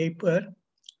researched paper.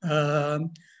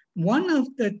 One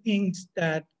of the things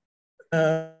that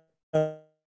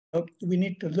we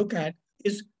need to look at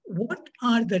is what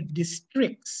are the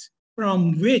districts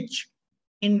from which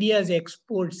India's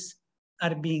exports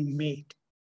are being made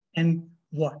and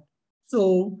what.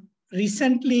 So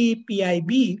recently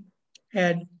PIB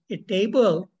had a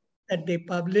table that they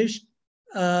published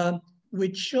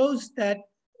which shows that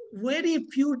very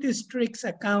few districts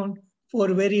account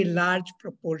for a very large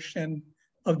proportion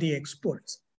of the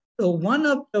exports. So one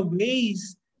of the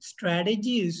ways,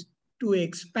 strategies to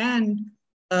expand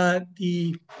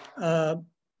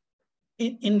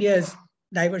India's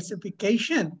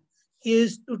diversification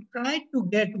is to try to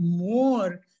get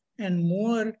more and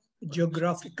more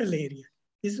geographical area.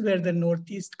 This is where the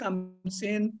Northeast comes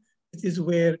in. This is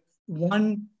where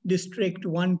one district,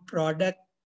 one product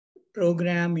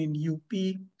program in UP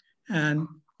and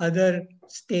other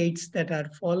states that are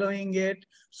following it.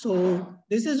 So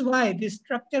this is why this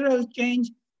structural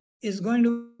change is going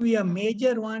to be a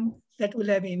major one that will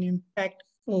have an impact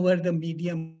over the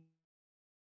medium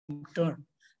term.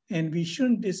 And we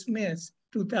shouldn't dismiss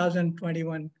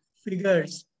 2021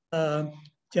 figures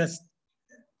just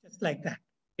like that.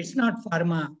 It's not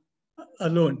pharma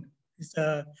alone. It's,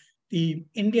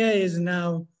 India is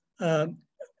now,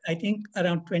 I think,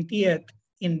 around 20th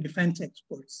in defense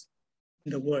exports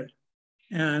in the world.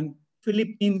 And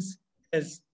Philippines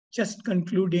is just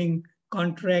concluding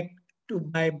contract to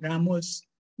buy BrahMos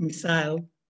missile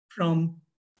from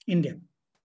India.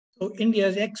 So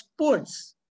India's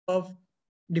exports of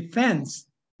defense,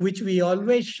 which we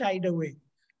always shied away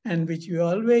and which we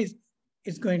always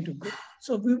is going to go.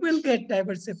 So we will get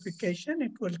diversification.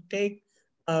 It will take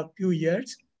a few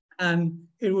years and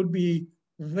it would be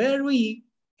very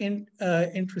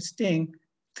interesting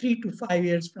 3 to 5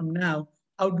 years from now.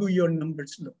 How do your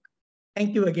numbers look?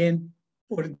 Thank you again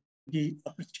for the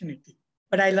opportunity.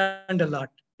 But I learned a lot.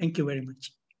 Thank you very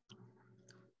much.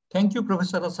 Thank you,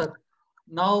 Professor Asad.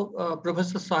 Now,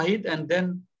 Professor Sahid and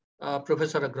then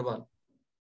Professor Aggarwal.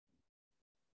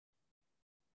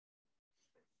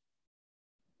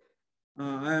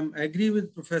 I agree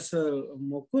with Professor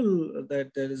Mokul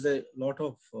that there is a lot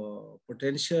of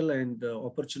potential and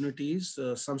opportunities.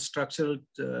 Some structural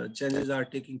changes are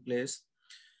taking place.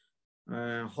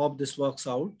 Hope this works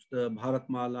out. The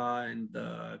Bharatmala and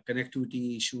the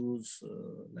connectivity issues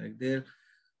like there.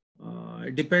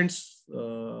 It depends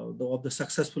of the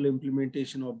successful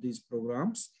implementation of these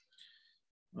programs.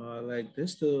 Like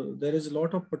this, there is a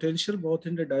lot of potential both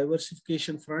in the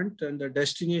diversification front and the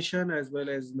destination as well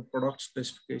as in the product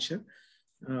specification.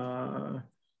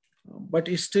 But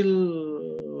it's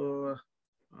still,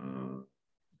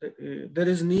 there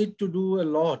is need to do a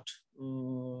lot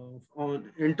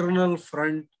on internal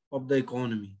front of the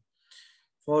economy.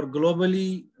 For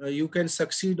globally, you can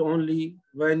succeed only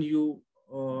when you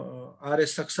are a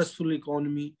successful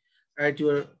economy at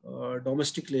your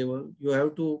domestic level. You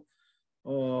have to,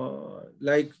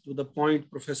 like to the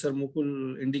point Professor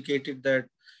Mukul indicated, that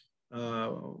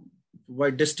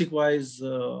by district-wise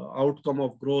outcome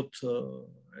of growth,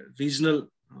 regional,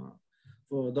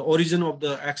 for the origin of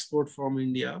the export from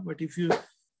India. But if you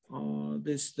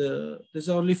there's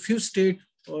only few states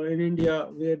in India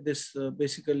where this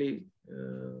basically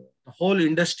the whole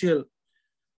industrial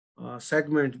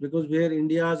segment, because where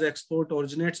India's export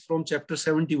originates from Chapter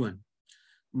 71,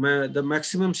 the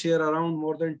maximum share around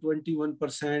more than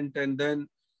 21%, and then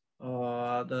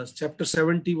the Chapter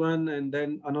 71, and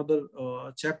then another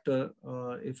chapter,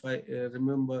 if I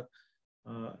remember,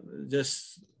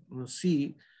 just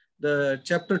see the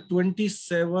Chapter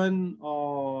 27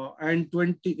 and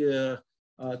 20,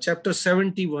 Chapter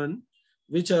 71,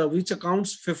 which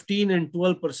accounts 15 and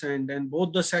 12%, and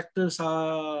both the sectors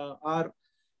are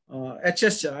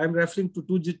HS. I'm referring to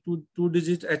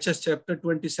two-digit HS Chapter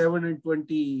 27 and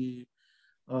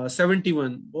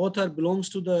 71. Both belongs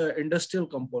to the industrial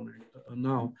component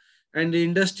now. And the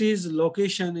industry's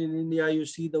location in India, you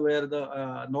see where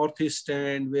the Northeast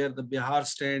stand, where the Bihar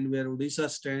stand, where Odisha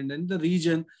stand, and the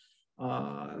region.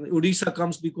 Odisha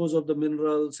comes because of the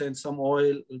minerals and some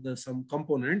oil, some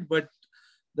component, but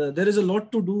there is a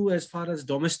lot to do as far as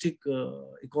domestic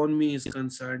economy is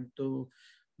concerned. To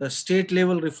the state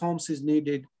level reforms is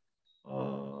needed,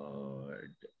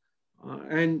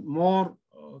 and more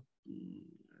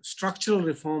structural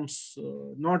reforms,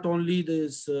 not only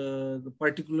this the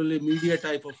particularly media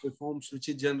type of reforms, which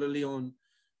is generally on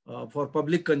for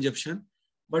public consumption,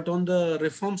 but on the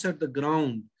reforms at the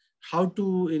ground. How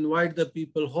to invite the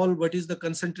people, what is the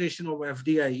concentration of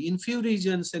FDI in few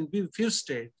regions and few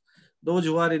states. Those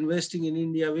who are investing in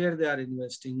India, where they are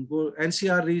investing, go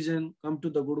NCR region, come to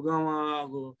the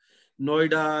Gurgaon, go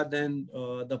Noida, then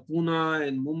the Pune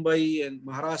and Mumbai and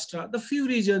Maharashtra, the few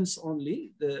regions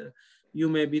only you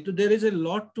may be. So there is a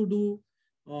lot to do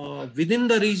within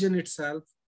the region itself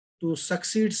to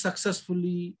succeed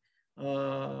successfully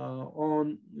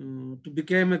to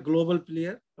become a global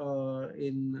player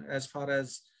in as far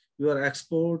as your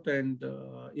export and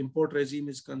import regime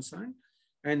is concerned.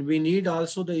 And we need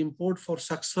also the import for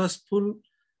successful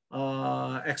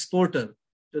exporter.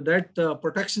 So that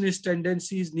protectionist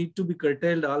tendencies need to be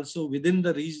curtailed also within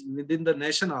the region, within the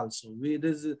nation also. We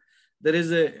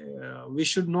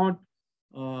should not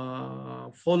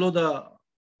follow the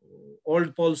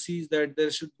old policies that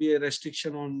there should be a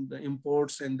restriction on the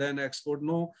imports and then export.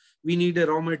 No, we need a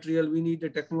raw material, we need a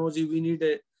technology, we need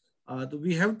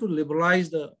we have to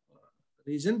liberalize the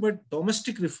region, but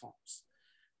domestic reforms.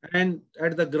 And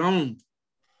at the ground,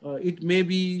 it may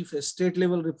be state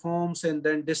level reforms and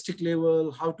then district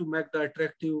level, how to make that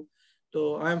attractive.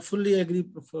 So I am fully agree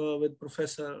with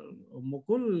Professor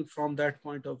Mukul from that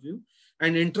point of view.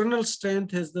 And internal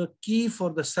strength is the key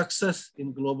for the success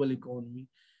in global economy.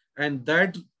 And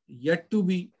that yet to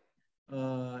be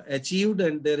achieved,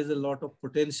 and there is a lot of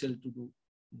potential to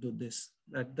do this.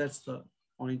 That's the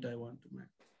point I want to make.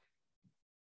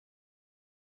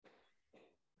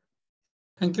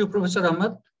 Thank you, Professor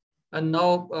Ahmed. And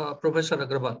now, Professor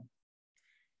Aggarwal.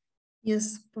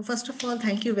 Yes, first of all,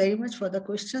 thank you very much for the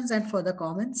questions and for the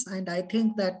comments. And I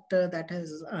think that that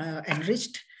has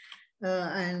enriched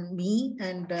and me,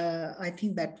 and I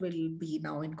think that will be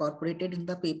now incorporated in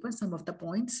the paper, some of the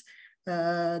points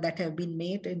that have been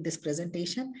made in this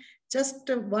presentation. Just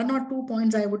one or two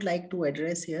points I would like to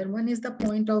address here. One is the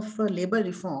point of labor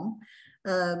reform,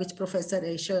 which Professor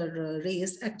Escher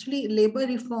raised. Actually, labor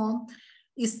reform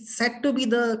is said to be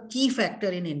the key factor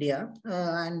in India.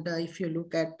 And if you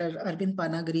look at Arvind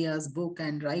Panagria's book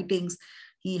and writings,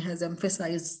 he has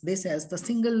emphasized this as the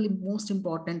single most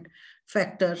important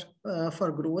factor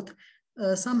for growth.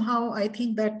 Somehow, I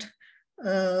think that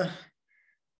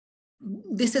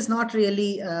this is not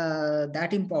really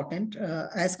that important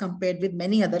as compared with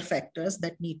many other factors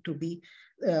that need to be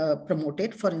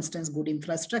promoted. For instance, good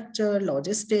infrastructure,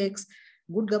 logistics,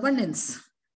 good governance.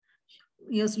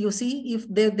 Yes, you see, if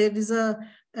there is a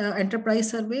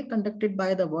enterprise survey conducted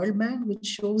by the World Bank, which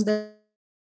shows that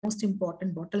the most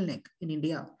important bottleneck in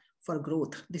India for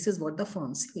growth. This is what the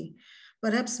firms say.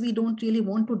 Perhaps we don't really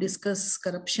want to discuss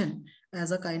corruption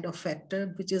as a kind of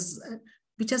factor which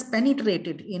has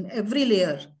penetrated in every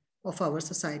layer of our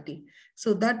society.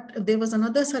 So that there was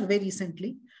another survey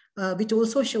recently, which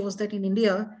also shows that in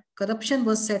India, corruption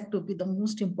was said to be the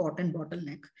most important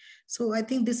bottleneck. So I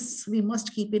think this we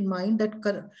must keep in mind that,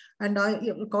 and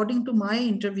according to my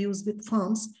interviews with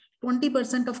firms,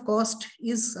 20% of cost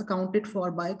is accounted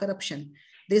for by corruption.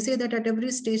 They say that at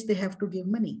every stage they have to give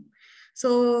money.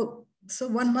 So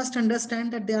one must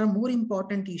understand that there are more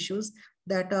important issues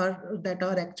that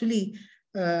are actually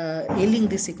ailing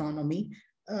this economy,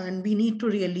 and we need to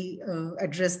really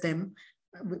address them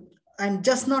and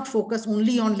just not focus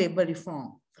only on labor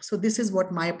reform. So this is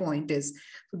what my point is.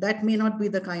 So that may not be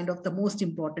the kind of the most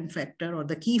important factor or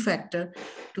the key factor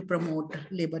to promote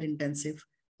labor intensive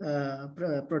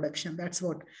production. That's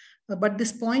what. But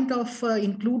this point of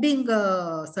including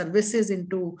services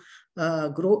into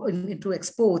into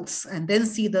exports and then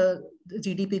see the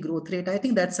GDP growth rate, I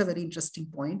think that's a very interesting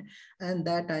point, and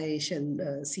that I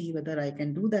shall see whether I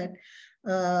can do that.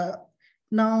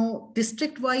 Now,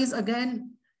 district-wise,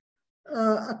 again,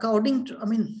 according to, I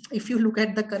mean, if you look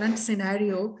at the current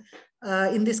scenario,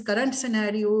 in this current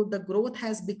scenario, the growth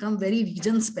has become very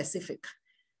region-specific.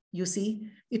 You see,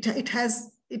 it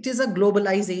is a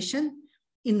globalization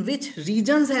in which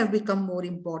regions have become more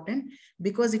important,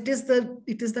 because it is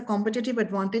the competitive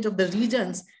advantage of the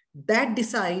regions that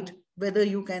decide whether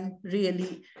you can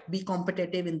really be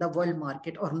competitive in the world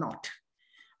market or not.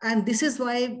 And this is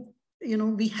why, you know,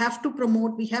 we have to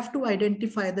promote, we have to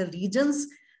identify the regions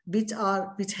which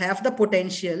have the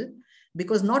potential,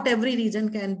 because not every region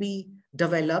can be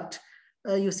developed.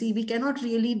 You see, we cannot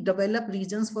really develop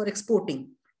regions for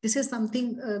exporting. This is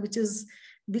something which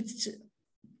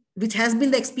has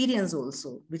been the experience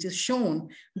also, which is shown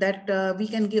that we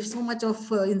can give so much of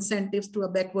incentives to a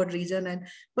backward region,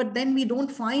 but then we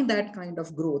don't find that kind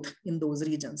of growth in those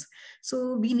regions.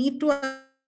 So we need to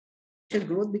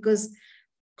growth, because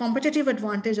competitive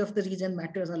advantage of the region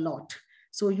matters a lot.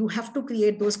 So you have to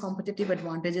create those competitive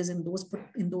advantages in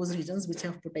those regions which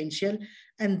have potential,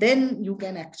 and then you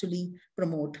can actually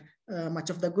promote much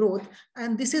of the growth.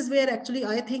 And this is where actually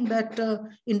I think that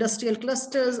industrial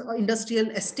clusters or industrial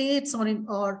estates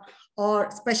or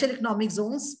special economic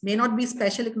zones, may not be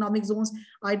special economic zones.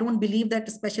 I don't believe that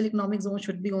a special economic zone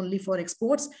should be only for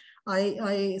exports.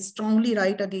 I strongly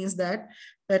write against that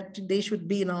they should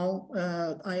be now,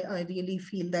 I really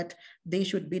feel that they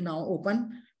should be now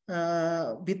open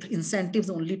with incentives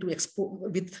only to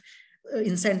export, with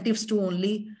incentives to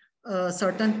only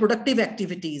certain productive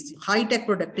activities, high-tech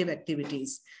productive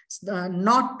activities,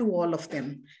 not to all of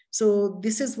them. So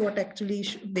this is what actually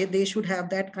they should have,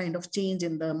 that kind of change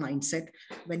in the mindset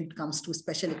when it comes to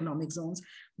special economic zones.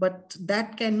 But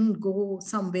that can go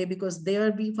some way, because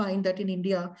there we find that in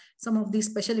India, some of these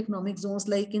special economic zones,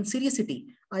 like in Siri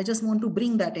City, I just want to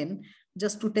bring that in,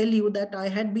 just to tell you that I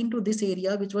had been to this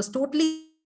area, which was totally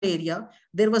area.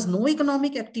 There was no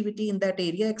economic activity in that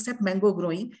area except mango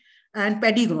growing and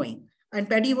paddy growing. And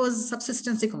paddy was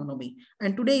subsistence economy.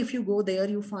 And today, if you go there,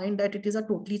 you find that it is a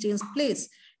totally changed place.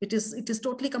 It is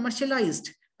totally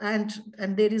commercialized. And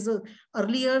there is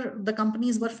earlier, the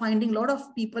companies were finding a lot of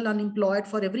people unemployed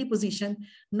for every position.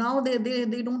 Now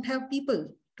they don't have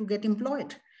people to get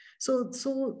employed.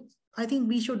 So I think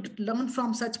we should learn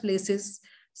from such places,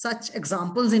 such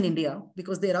examples in India,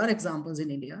 because there are examples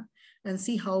in India, and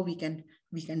see how we can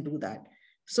do that.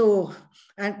 So,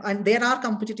 and there are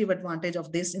competitive advantage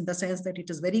of this in the sense that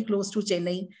it is very close to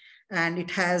Chennai, and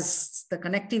it has the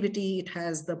connectivity, it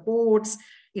has the ports,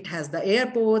 it has the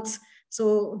airports.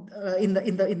 So in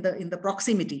the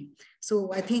proximity.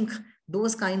 So I think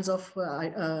those kinds of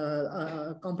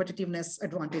competitiveness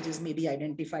advantages may be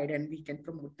identified, and we can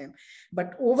promote them.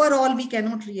 But overall, we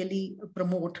cannot really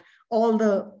promote all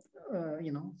the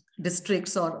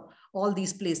districts or all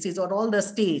these places or all the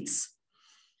states,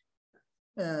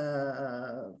 with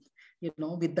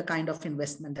the kind of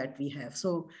investment that we have.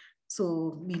 So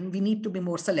we need to be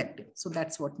more selective. So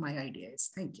that's what my idea is.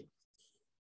 Thank you.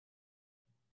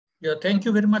 Yeah, thank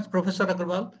you very much, Professor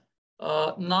Aggarwal.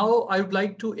 Now I would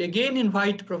like to again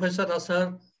invite Professor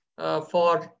Asar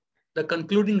for the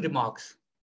concluding remarks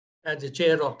as the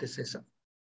chair of this session.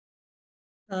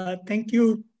 Thank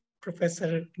you,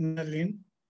 Professor Nalin.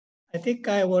 I think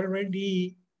I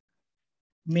already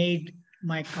made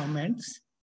my comments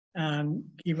and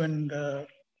given the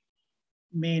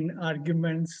main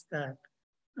arguments that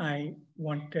I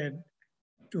wanted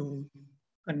to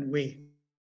convey.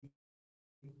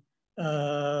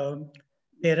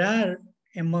 There are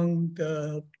among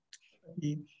the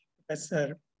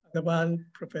Professor Aggarwal,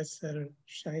 Professor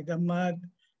Shahid Ahmad,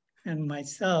 and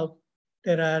myself,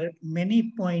 there are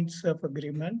many points of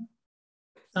agreement,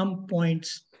 some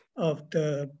points of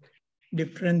the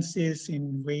differences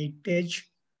in weightage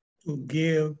to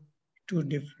give to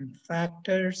different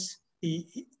factors,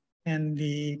 and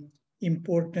the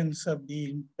importance of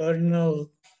the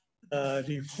internal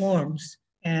reforms,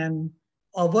 and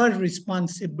our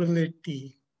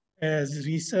responsibility as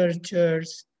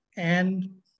researchers and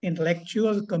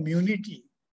intellectual community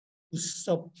to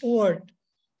support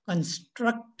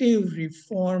constructive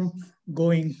reform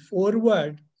going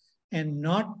forward and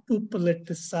not to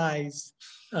politicize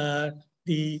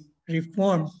the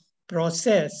reform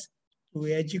process, to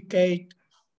educate,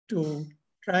 to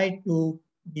try to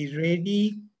be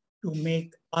ready to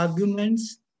make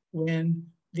arguments when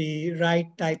the right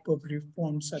type of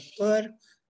reforms occur,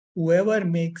 whoever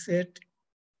makes it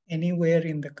anywhere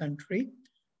in the country.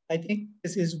 I think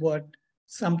this is what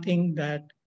something that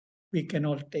we can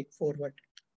all take forward.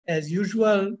 As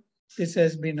usual, this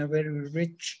has been a very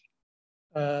rich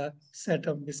set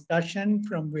of discussion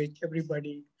from which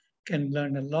everybody can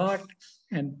learn a lot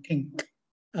and think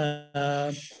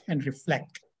and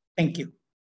reflect. Thank you.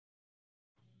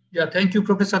 Yeah, thank you,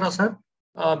 Professor Asar.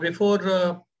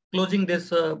 Before closing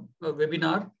this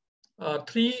webinar,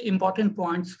 three important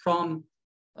points from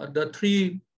the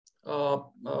three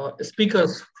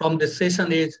speakers from this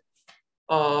session is,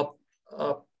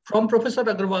 from Professor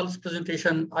Aggarwal's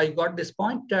presentation, I got this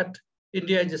point that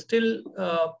India is still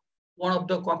one of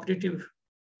the competitive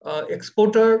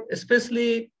exporter,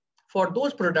 especially for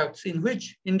those products in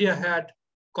which India had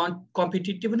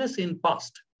competitiveness in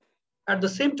past. At the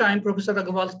same time, Professor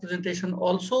Aggarwal's presentation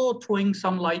also throwing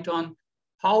some light on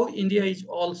how India is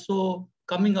also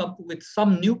coming up with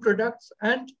some new products,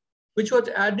 and which was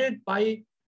added by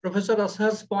Professor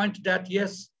Asar's point that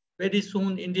yes, very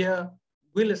soon India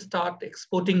will start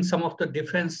exporting some of the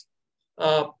defense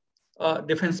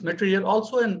material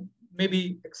also, and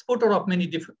maybe exporter of many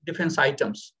defense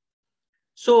items.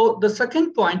 So the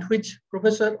second point which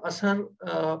Professor Asar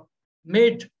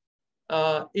made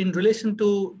in relation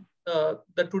to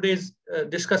the today's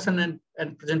discussion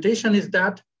and presentation is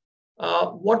that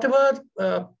whatever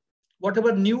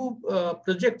new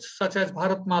projects such as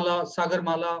Bharatmala,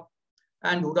 Sagarmala,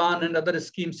 and Udan and other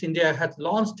schemes India has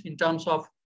launched in terms of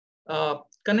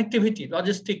connectivity,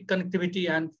 logistic connectivity,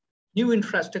 and new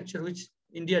infrastructure which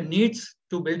India needs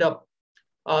to build up,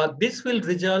 this will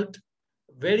result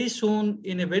very soon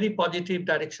in a very positive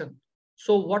direction.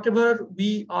 So whatever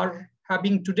we are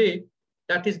having today,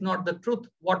 that is not the truth.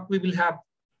 What we will have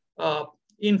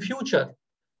in future,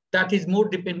 that is more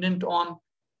dependent on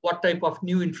what type of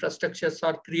new infrastructures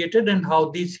are created and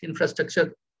how these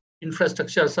infrastructures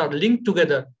are linked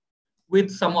together with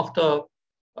some of the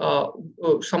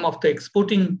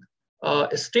exporting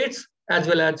states, as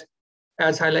well as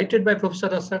highlighted by Professor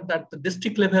Asar, that the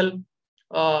district level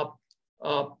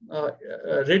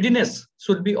readiness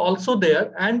should be also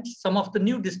there, and some of the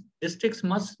new districts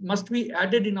must be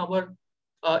added in our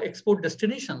export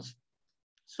destinations.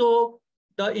 So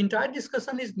the entire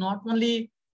discussion is not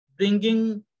only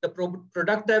bringing the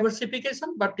product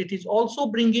diversification, but it is also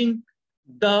bringing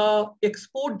the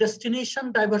export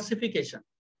destination diversification.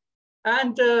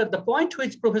 And the point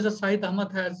which Professor Saeed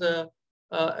Ahmad has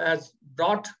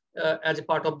brought as a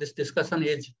part of this discussion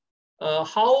is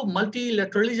how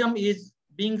multilateralism is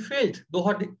being failed.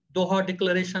 Doha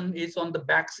Declaration is on the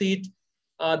backseat.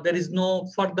 There is no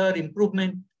further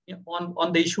improvement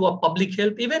on the issue of public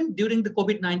health. Even during the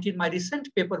COVID-19, my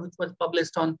recent paper, which was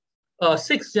published on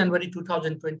 6 January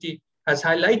 2020, has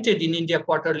highlighted in India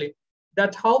Quarterly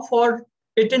that how for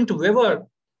patent waiver,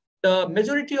 the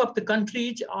majority of the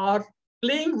countries are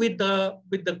playing with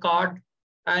the card,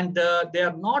 and they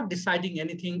are not deciding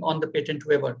anything on the patent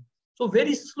waiver. So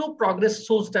very slow progress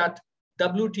shows that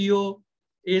WTO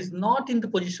is not in the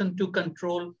position to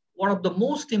control one of the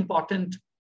most important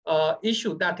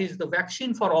issue, that is the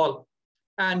vaccine for all.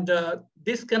 And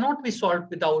this cannot be solved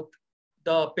without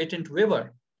the patent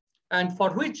waiver, and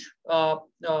for which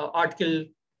Article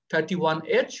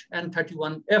 31H and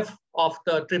 31F of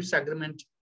the TRIPS agreement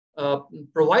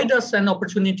provide us an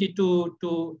opportunity to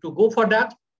go for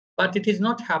that, but it is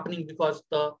not happening because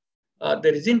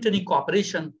there isn't any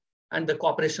cooperation, and the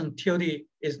cooperation theory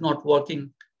is not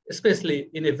working, especially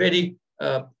in a very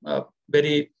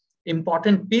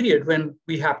important period when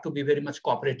we have to be very much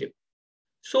cooperative.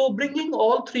 So bringing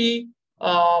all three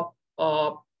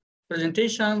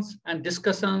presentations and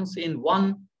discussions in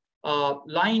one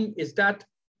line is that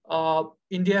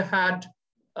India had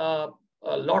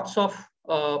lots of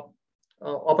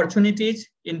opportunities.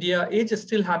 India is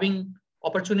still having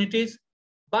opportunities,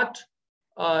 but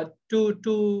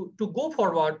to go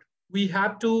forward, we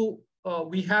have to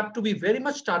be very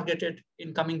much targeted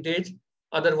in coming days.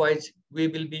 Otherwise, we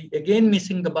will be again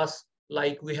missing the bus,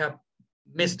 like we have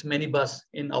missed many buses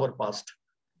in our past.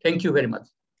 Thank you very much.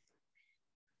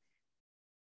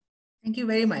 Thank you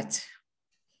very much.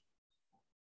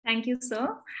 Thank you, sir.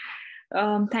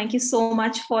 Thank you so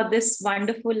much for this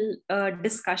wonderful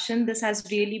discussion. This has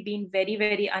really been very,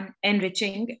 very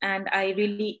enriching. And I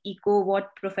really echo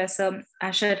what Professor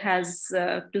Asher has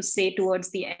to say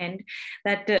towards the end,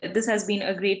 that this has been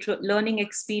a great learning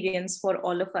experience for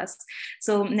all of us.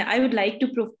 So I would like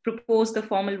to propose the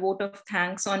formal vote of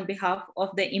thanks on behalf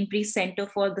of the IMPRI Center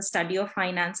for the Study of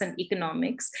Finance and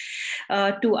Economics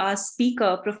to our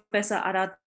speaker, Professor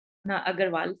Aradhna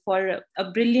Aggarwal, for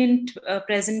a brilliant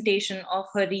presentation of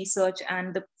her research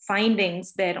and the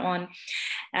findings thereon.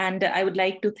 And I would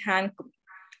like to thank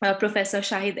Professor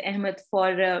Shahid Ahmed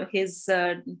for his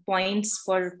points,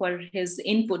 for his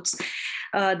inputs.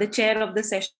 The chair of the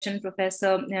session,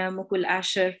 Professor Mukul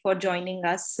Asher, for joining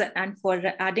us and for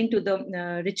adding to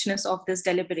the richness of this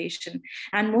deliberation.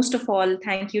 And most of all,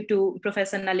 thank you to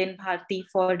Professor Nalin Bharti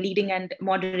for leading and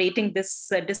moderating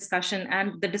this discussion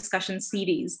and the discussion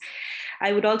series.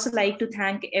 I would also like to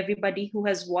thank everybody who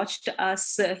has watched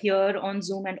us here on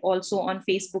Zoom and also on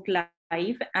Facebook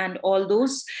Live, and all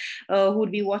those who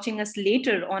would be watching us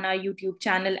later on our YouTube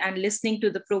channel and listening to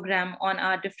the program on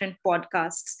our different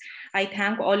podcasts. I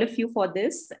thank all of you for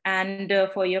this and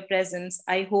for your presence.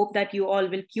 I hope that you all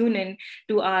will tune in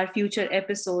to our future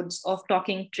episodes of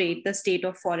Talking Trade, the State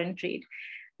of Foreign Trade.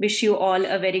 Wish you all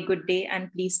a very good day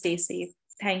and please stay safe.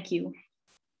 Thank you.